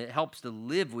 really, and it helps to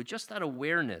live with just that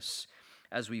awareness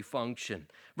as we function.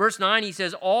 Verse 9, he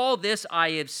says, all this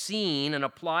I have seen and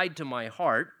applied to my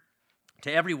heart,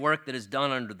 to every work that is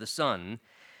done under the sun.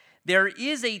 There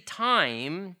is a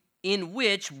time in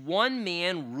which one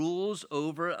man rules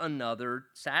over another,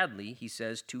 sadly, he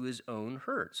says, to his own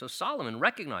hurt. So Solomon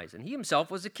recognized, and he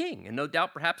himself was a king, and no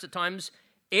doubt perhaps at times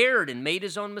erred and made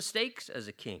his own mistakes as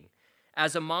a king,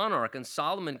 as a monarch. And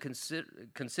Solomon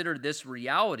considered this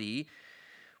reality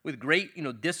with great,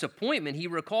 disappointment. He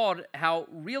recalled how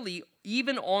really,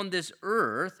 even on this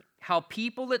earth, how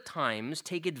people at times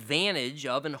take advantage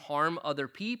of and harm other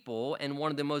people. And one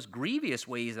of the most grievous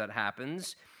ways that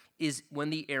happens is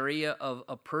when the area of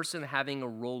a person having a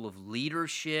role of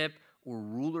leadership or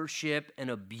rulership and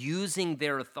abusing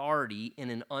their authority in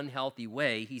an unhealthy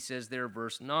way. He says there,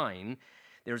 verse 9,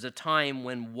 there's a time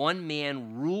when one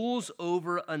man rules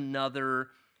over another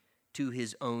to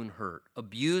his own hurt,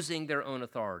 abusing their own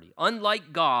authority.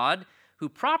 Unlike God, who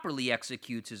properly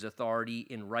executes his authority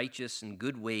in righteous and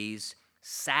good ways,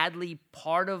 sadly,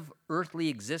 part of earthly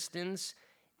existence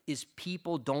is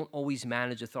people don't always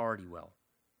manage authority well.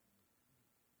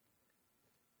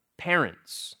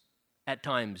 Parents, at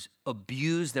times,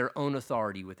 abuse their own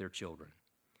authority with their children.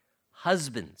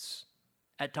 Husbands,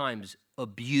 at times,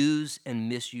 abuse and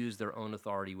misuse their own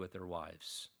authority with their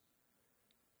wives.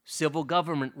 Civil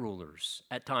government rulers,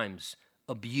 at times,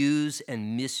 abuse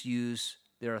and misuse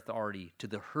their authority to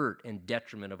the hurt and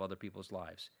detriment of other people's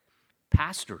lives.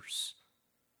 Pastors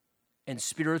and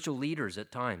spiritual leaders,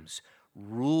 at times,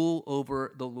 rule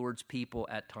over the Lord's people,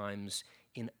 at times,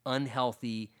 in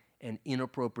unhealthy and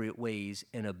inappropriate ways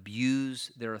and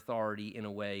abuse their authority in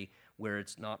a way where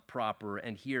it's not proper.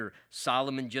 And here,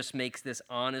 Solomon just makes this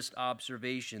honest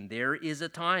observation. There is a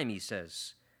time, he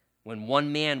says, when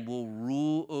one man will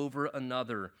rule over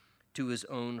another to his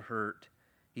own hurt.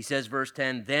 He says, verse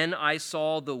 10, then I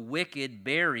saw the wicked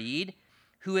buried,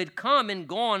 who had come and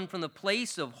gone from the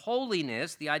place of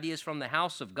holiness, the idea is from the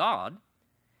house of God,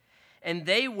 and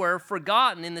they were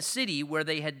forgotten in the city where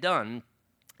they had done,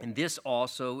 and this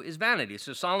also is vanity.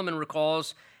 So Solomon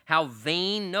recalls how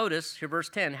vain, notice here verse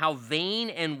 10, how vain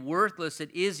and worthless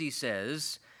it is, he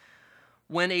says,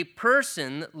 when a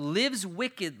person lives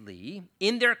wickedly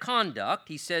in their conduct.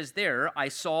 He says there, I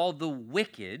saw the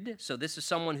wicked. So this is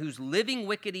someone who's living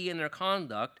wickedly in their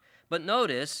conduct. But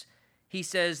notice, he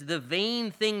says the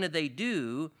vain thing that they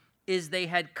do is they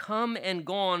had come and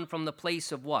gone from the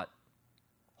place of what?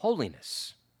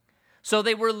 Holiness. So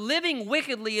they were living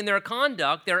wickedly in their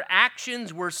conduct. Their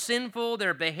actions were sinful.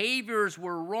 Their behaviors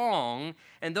were wrong.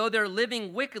 And though they're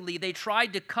living wickedly, they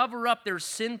tried to cover up their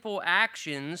sinful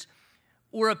actions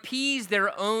or appease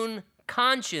their own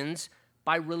conscience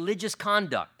by religious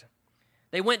conduct.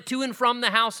 They went to and from the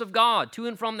house of God, to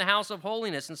and from the house of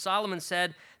holiness. And Solomon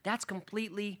said, that's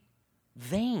completely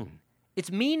vain.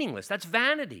 It's meaningless. That's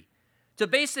vanity. To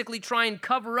basically try and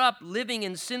cover up living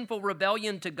in sinful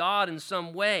rebellion to God in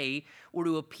some way, or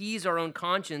to appease our own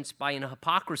conscience by an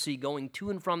hypocrisy going to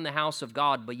and from the house of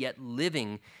God, but yet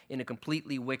living in a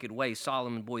completely wicked way.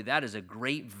 Solomon, boy, that is a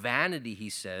great vanity, he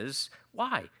says.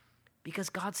 Why? Because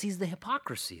God sees the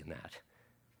hypocrisy in that.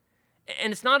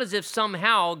 And it's not as if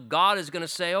somehow God is going to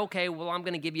say, okay, well, I'm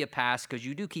going to give you a pass because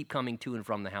you do keep coming to and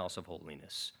from the house of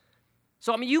holiness.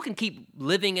 So, you can keep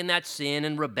living in that sin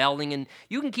and rebelling, and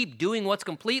you can keep doing what's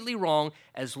completely wrong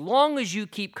as long as you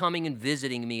keep coming and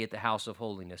visiting me at the house of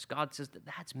holiness. God says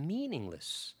that's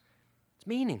meaningless. It's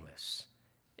meaningless.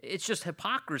 It's just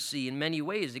hypocrisy in many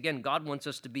ways. Again, God wants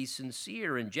us to be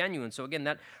sincere and genuine. So again,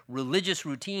 that religious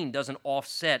routine doesn't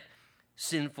offset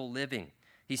sinful living.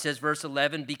 He says, verse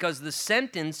 11, because the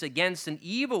sentence against an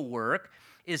evil work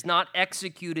is not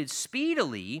executed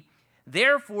speedily,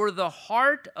 therefore, the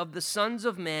heart of the sons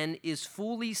of men is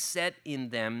fully set in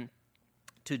them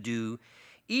to do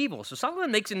evil. So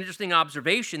Solomon makes an interesting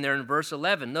observation there in verse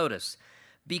 11. Notice,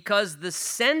 because the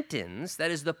sentence,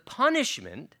 that is the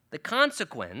punishment, the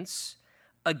consequence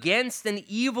against an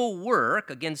evil work,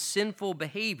 against sinful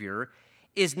behavior,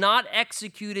 is not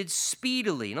executed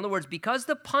speedily. In other words, because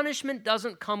the punishment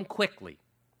doesn't come quickly,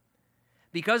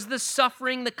 because the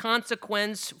suffering, the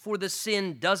consequence for the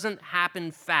sin doesn't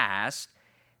happen fast,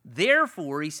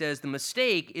 therefore, he says, the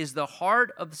mistake is the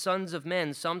heart of the sons of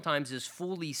men sometimes is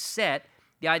fully set.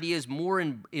 The idea is more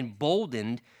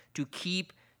emboldened to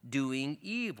keep doing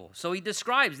evil. So he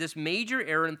describes this major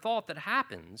error in thought that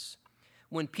happens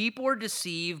when people are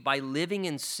deceived by living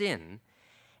in sin,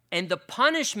 and the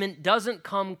punishment doesn't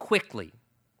come quickly.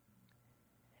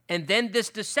 And then this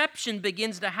deception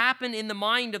begins to happen in the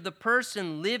mind of the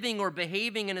person living or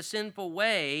behaving in a sinful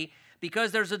way.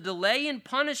 Because there's a delay in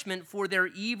punishment for their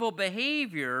evil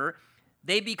behavior,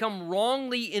 they become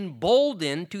wrongly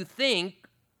emboldened to think,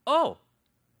 oh,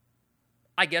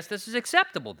 I guess this is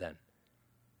acceptable then.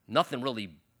 Nothing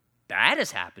really bad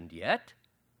has happened yet.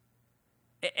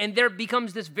 And there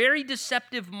becomes this very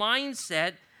deceptive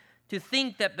mindset to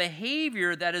think that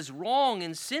behavior that is wrong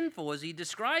and sinful, as he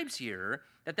describes here,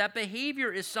 that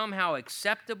behavior is somehow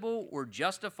acceptable or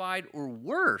justified or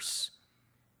worse,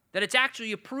 that it's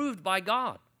actually approved by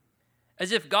God.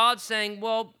 As if God's saying,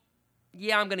 well,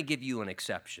 yeah, I'm going to give you an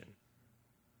exception.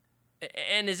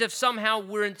 And as if somehow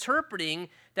we're interpreting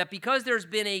that because there's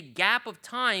been a gap of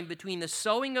time between the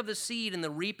sowing of the seed and the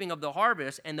reaping of the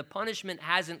harvest, and the punishment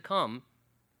hasn't come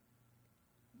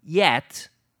yet,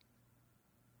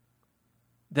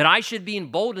 that I should be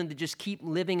emboldened to just keep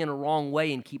living in a wrong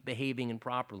way and keep behaving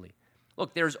improperly.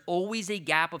 Look, there's always a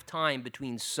gap of time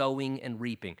between sowing and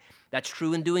reaping. That's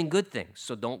true in doing good things.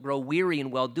 So don't grow weary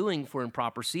in well-doing, for in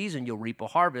proper season you'll reap a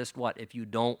harvest. What? If you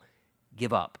don't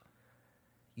give up.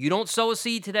 You don't sow a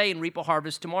seed today and reap a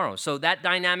harvest tomorrow. So that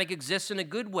dynamic exists in a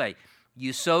good way.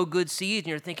 You sow good seeds and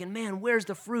you're thinking, man, where's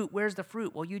the fruit? Where's the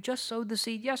fruit? Well, you just sowed the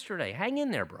seed yesterday. Hang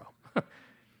in there, bro.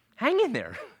 Hang in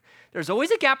there. There's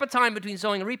always a gap of time between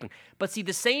sowing and reaping. But see,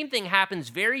 the same thing happens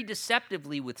very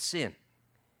deceptively with sin.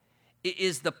 It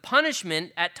is the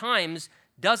punishment at times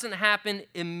doesn't happen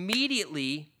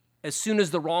immediately as soon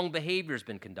as the wrong behavior has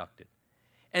been conducted.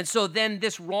 And so then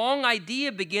this wrong idea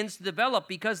begins to develop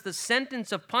because the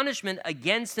sentence of punishment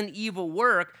against an evil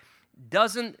work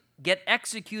doesn't get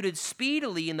executed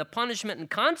speedily, and the punishment and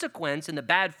consequence and the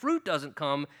bad fruit doesn't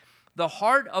come. The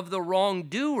heart of the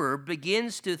wrongdoer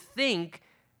begins to think,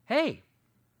 hey,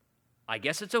 I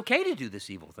guess it's okay to do this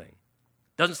evil thing.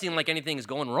 Doesn't seem like anything is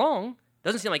going wrong.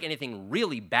 Doesn't seem like anything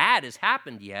really bad has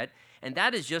happened yet. And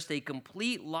that is just a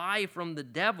complete lie from the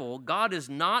devil. God is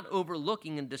not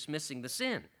overlooking and dismissing the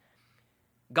sin.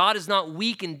 God is not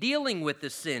weak in dealing with the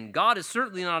sin. God is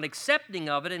certainly not accepting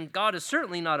of it, and God is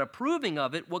certainly not approving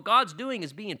of it. What God's doing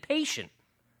is being patient,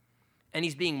 and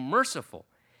he's being merciful.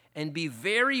 And be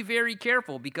very, very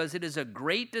careful, because it is a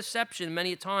great deception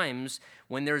many times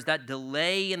when there's that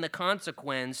delay in the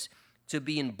consequence to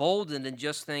be emboldened and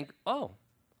just think, oh,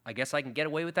 I guess I can get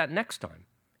away with that next time,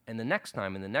 and the next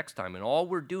time, and the next time. And all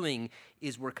we're doing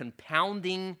is we're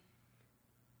compounding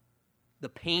the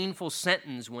painful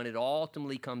sentence when it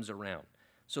ultimately comes around.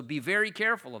 So be very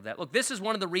careful of that. Look, this is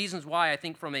one of the reasons why I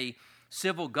think from a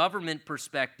civil government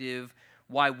perspective,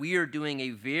 why we are doing a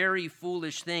very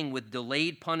foolish thing with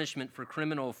delayed punishment for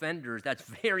criminal offenders. That's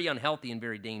very unhealthy and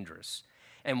very dangerous.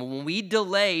 And when we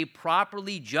delay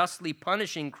properly, justly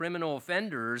punishing criminal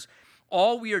offenders,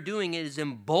 all we are doing is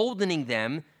emboldening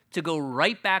them to go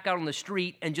right back out on the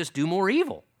street and just do more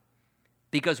evil.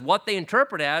 Because what they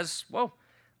interpret as, well,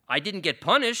 I didn't get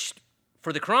punished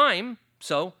for the crime,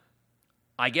 so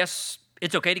I guess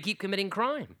it's okay to keep committing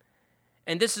crime.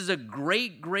 And this is a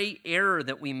great, great error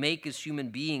that we make as human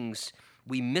beings.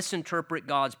 We misinterpret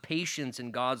God's patience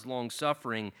and God's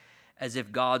long-suffering as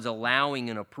if God's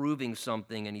allowing and approving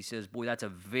something, and he says, boy, that's a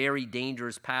very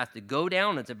dangerous path to go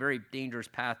down. It's a very dangerous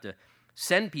path to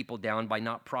send people down by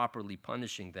not properly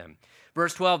punishing them.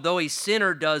 Verse 12, though a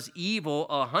sinner does evil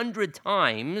 100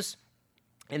 times,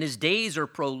 and his days are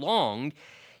prolonged,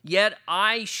 yet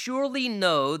I surely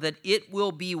know that it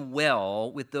will be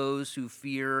well with those who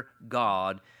fear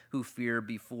God, who fear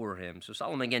before him. So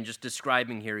Solomon, again, just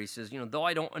describing here, he says, though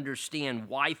I don't understand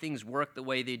why things work the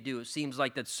way they do, it seems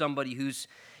like that somebody who's,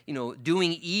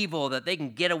 doing evil, that they can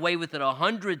get away with it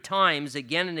 100 times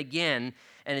again and again,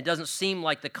 and it doesn't seem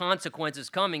like the consequence is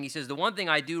coming. He says, the one thing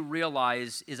I do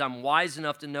realize is I'm wise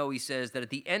enough to know, he says, that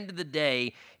at the end of the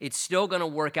day, it's still going to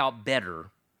work out better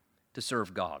to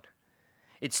serve God.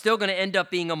 It's still going to end up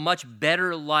being a much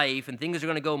better life, and things are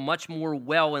going to go much more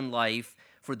well in life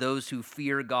for those who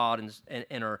fear God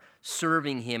and are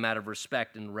serving him out of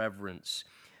respect and reverence.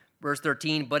 Verse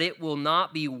 13, but it will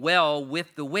not be well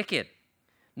with the wicked,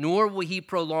 nor will he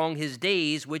prolong his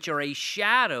days, which are a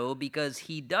shadow, because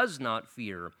he does not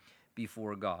fear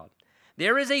before God.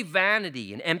 There is a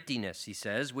vanity and emptiness, he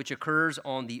says, which occurs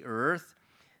on the earth.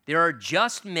 There are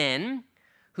just men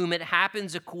whom it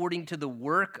happens according to the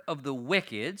work of the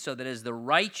wicked, so that as the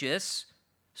righteous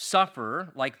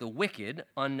suffer like the wicked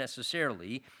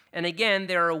unnecessarily. And again,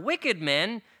 there are wicked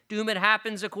men to whom it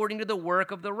happens according to the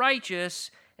work of the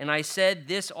righteous. And I said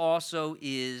this also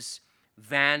is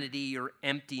vanity or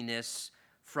emptiness,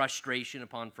 frustration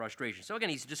upon frustration. So again,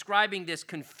 he's describing this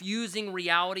confusing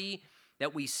reality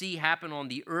that we see happen on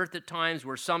the earth at times,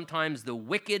 where sometimes the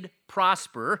wicked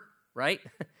prosper, right?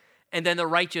 And then the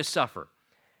righteous suffer.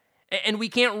 And we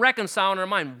can't reconcile in our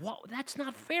mind, whoa, that's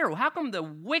not fair. How come the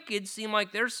wicked seem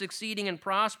like they're succeeding and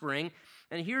prospering,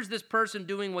 and here's this person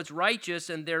doing what's righteous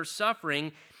and they're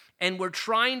suffering, and we're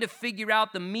trying to figure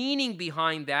out the meaning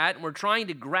behind that, and we're trying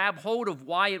to grab hold of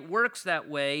why it works that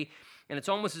way, and it's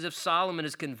almost as if Solomon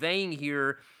is conveying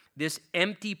here this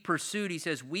empty pursuit. He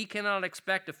says, we cannot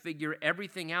expect to figure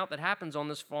everything out that happens on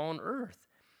this fallen earth.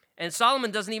 And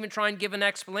Solomon doesn't even try and give an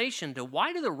explanation to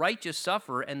why do the righteous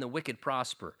suffer and the wicked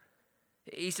prosper.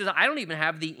 He says, I don't even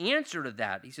have the answer to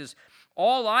that. He says,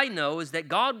 all I know is that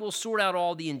God will sort out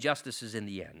all the injustices in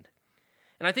the end.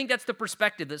 And I think that's the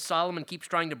perspective that Solomon keeps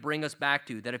trying to bring us back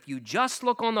to, that if you just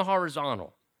look on the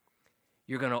horizontal,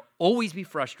 you're going to always be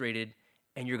frustrated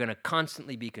and you're going to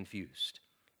constantly be confused.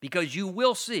 Because you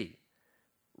will see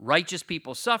righteous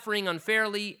people suffering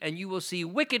unfairly, and you will see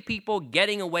wicked people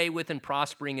getting away with and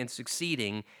prospering and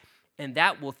succeeding, and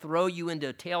that will throw you into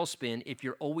a tailspin if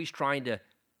you're always trying to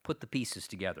put the pieces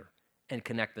together and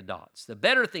connect the dots. The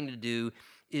better thing to do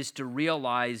is to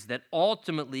realize that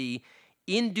ultimately,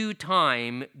 in due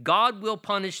time, God will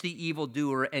punish the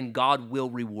evildoer and God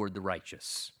will reward the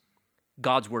righteous.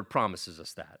 God's word promises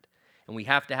us that. And we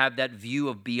have to have that view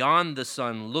of beyond the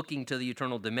sun, looking to the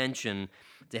eternal dimension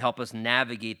to help us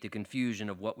navigate the confusion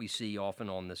of what we see often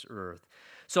on this earth.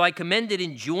 So I commended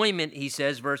enjoyment, he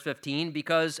says, verse 15,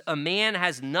 because a man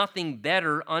has nothing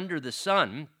better under the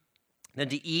sun than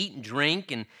to eat and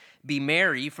drink and be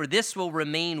merry, for this will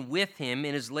remain with him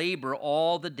in his labor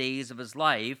all the days of his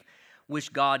life,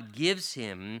 which God gives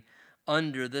him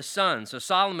under the sun. So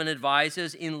Solomon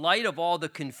advises, in light of all the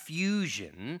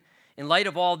confusion, in light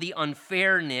of all the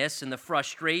unfairness and the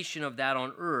frustration of that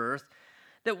on earth,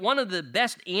 that one of the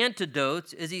best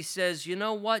antidotes is, he says, you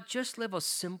know what? Just live a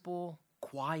simple,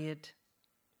 quiet,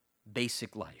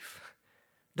 basic life.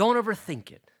 Don't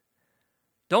overthink it.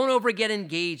 Don't get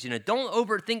engaged in it. Don't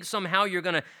overthink somehow you're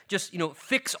going to just,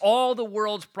 fix all the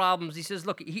world's problems. He says,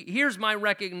 look, here's my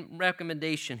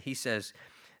recommendation, he says,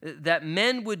 that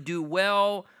men would do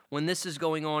well when this is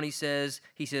going on. He says,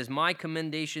 my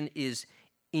commendation is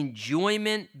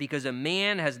enjoyment, because a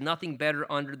man has nothing better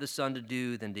under the sun to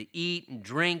do than to eat and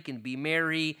drink and be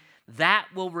merry. That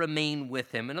will remain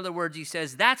with him. In other words, he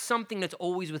says, that's something that's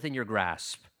always within your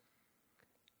grasp.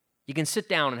 You can sit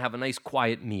down and have a nice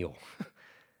quiet meal.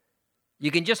 You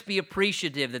can just be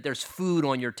appreciative that there's food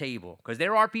on your table, because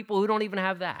there are people who don't even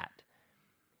have that.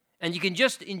 And you can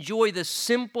just enjoy the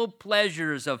simple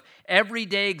pleasures of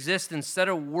everyday existence instead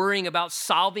of worrying about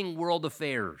solving world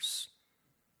affairs,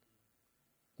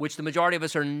 which the majority of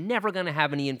us are never going to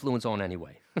have any influence on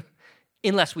anyway,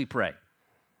 unless we pray.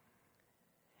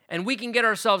 And we can get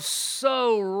ourselves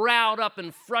so riled up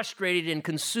and frustrated and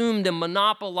consumed and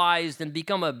monopolized and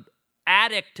become an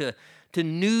addict to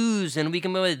news, and we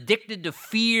can be addicted to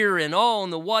fear and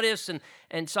the what ifs.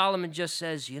 And Solomon just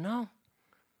says,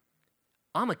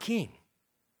 I'm a king.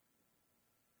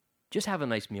 Just have a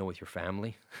nice meal with your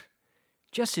family.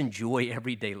 Just enjoy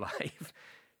everyday life.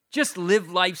 Just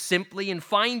live life simply and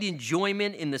find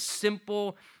enjoyment in the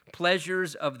simple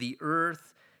pleasures of the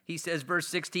earth. He says, verse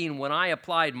 16, when I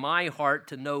applied my heart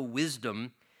to know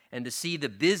wisdom and to see the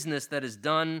business that is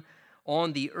done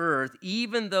on the earth,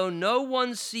 even though no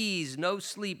one sees, no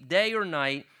sleep day or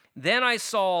night, then I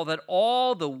saw that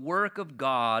all the work of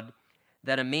God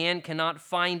that a man cannot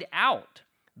find out,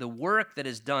 the work that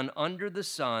is done under the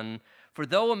sun, for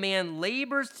though a man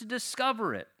labors to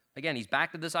discover it, again, he's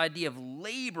back to this idea of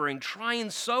laboring, trying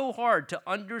so hard to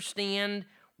understand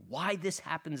why this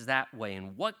happens that way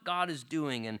and what God is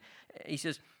doing. And he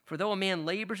says, for though a man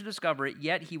labors to discover it,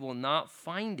 yet he will not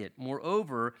find it.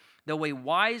 Moreover, though a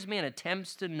wise man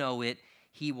attempts to know it,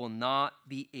 he will not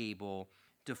be able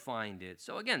to find it.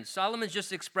 So again, Solomon's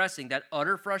just expressing that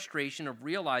utter frustration of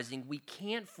realizing we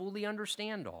can't fully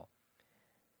understand all,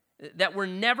 that we're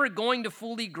never going to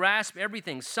fully grasp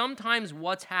everything. Sometimes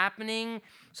what's happening,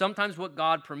 sometimes what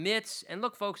God permits, and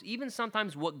look, folks, even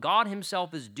sometimes what God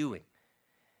himself is doing.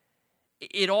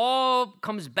 It all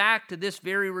comes back to this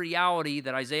very reality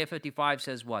that Isaiah 55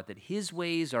 says what? That his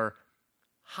ways are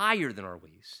higher than our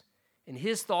ways, and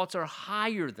his thoughts are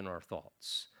higher than our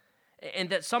thoughts.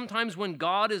 And that sometimes when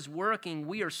God is working,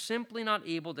 we are simply not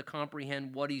able to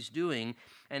comprehend what he's doing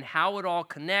and how it all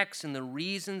connects and the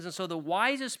reasons. And so the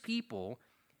wisest people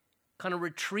kind of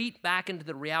retreat back into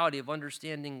the reality of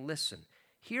understanding, listen,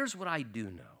 here's what I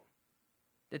do know,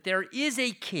 that there is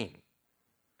a king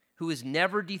who is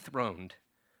never dethroned,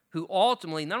 who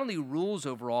ultimately not only rules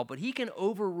over all, but he can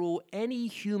overrule any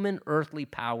human earthly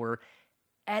power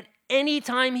at any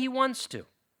time he wants to,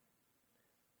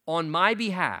 on my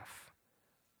behalf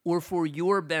or for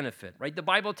your benefit, right? The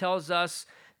Bible tells us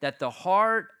that the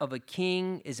heart of a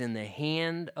king is in the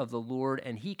hand of the Lord,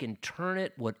 and he can turn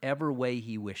it whatever way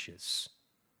he wishes.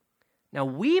 Now,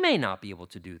 we may not be able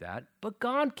to do that, but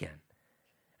God can.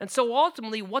 And so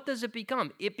ultimately, what does it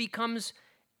become? It becomes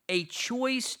a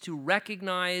choice to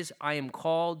recognize I am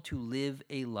called to live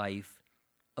a life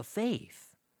of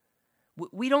faith.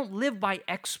 We don't live by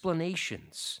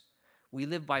explanations. We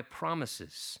live by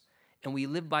promises, and we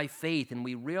live by faith, and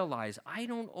we realize I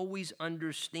don't always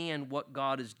understand what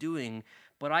God is doing,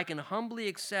 but I can humbly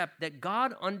accept that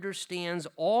God understands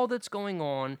all that's going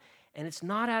on, and it's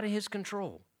not out of his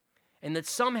control. And that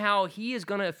somehow he is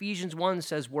going to, Ephesians 1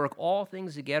 says, work all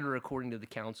things together according to the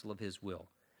counsel of his will.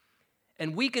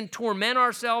 And we can torment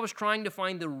ourselves trying to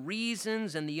find the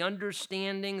reasons and the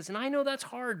understandings. And I know that's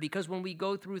hard because when we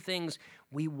go through things,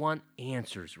 we want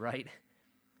answers, right?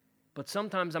 But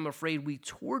sometimes I'm afraid we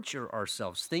torture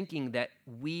ourselves thinking that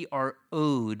we are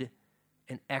owed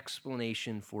an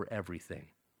explanation for everything.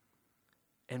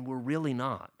 And we're really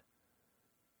not.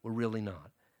 We're really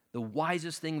not. The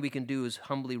wisest thing we can do is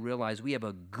humbly realize we have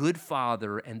a good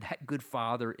Father, and that good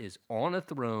Father is on a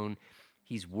throne.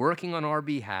 He's working on our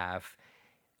behalf.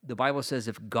 The Bible says,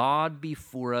 if God be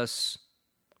for us,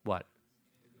 what?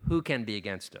 Who can be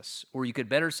against us? Or you could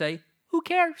better say, who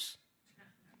cares?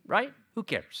 Right? Who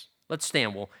cares? Let's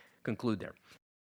stand. We'll conclude there.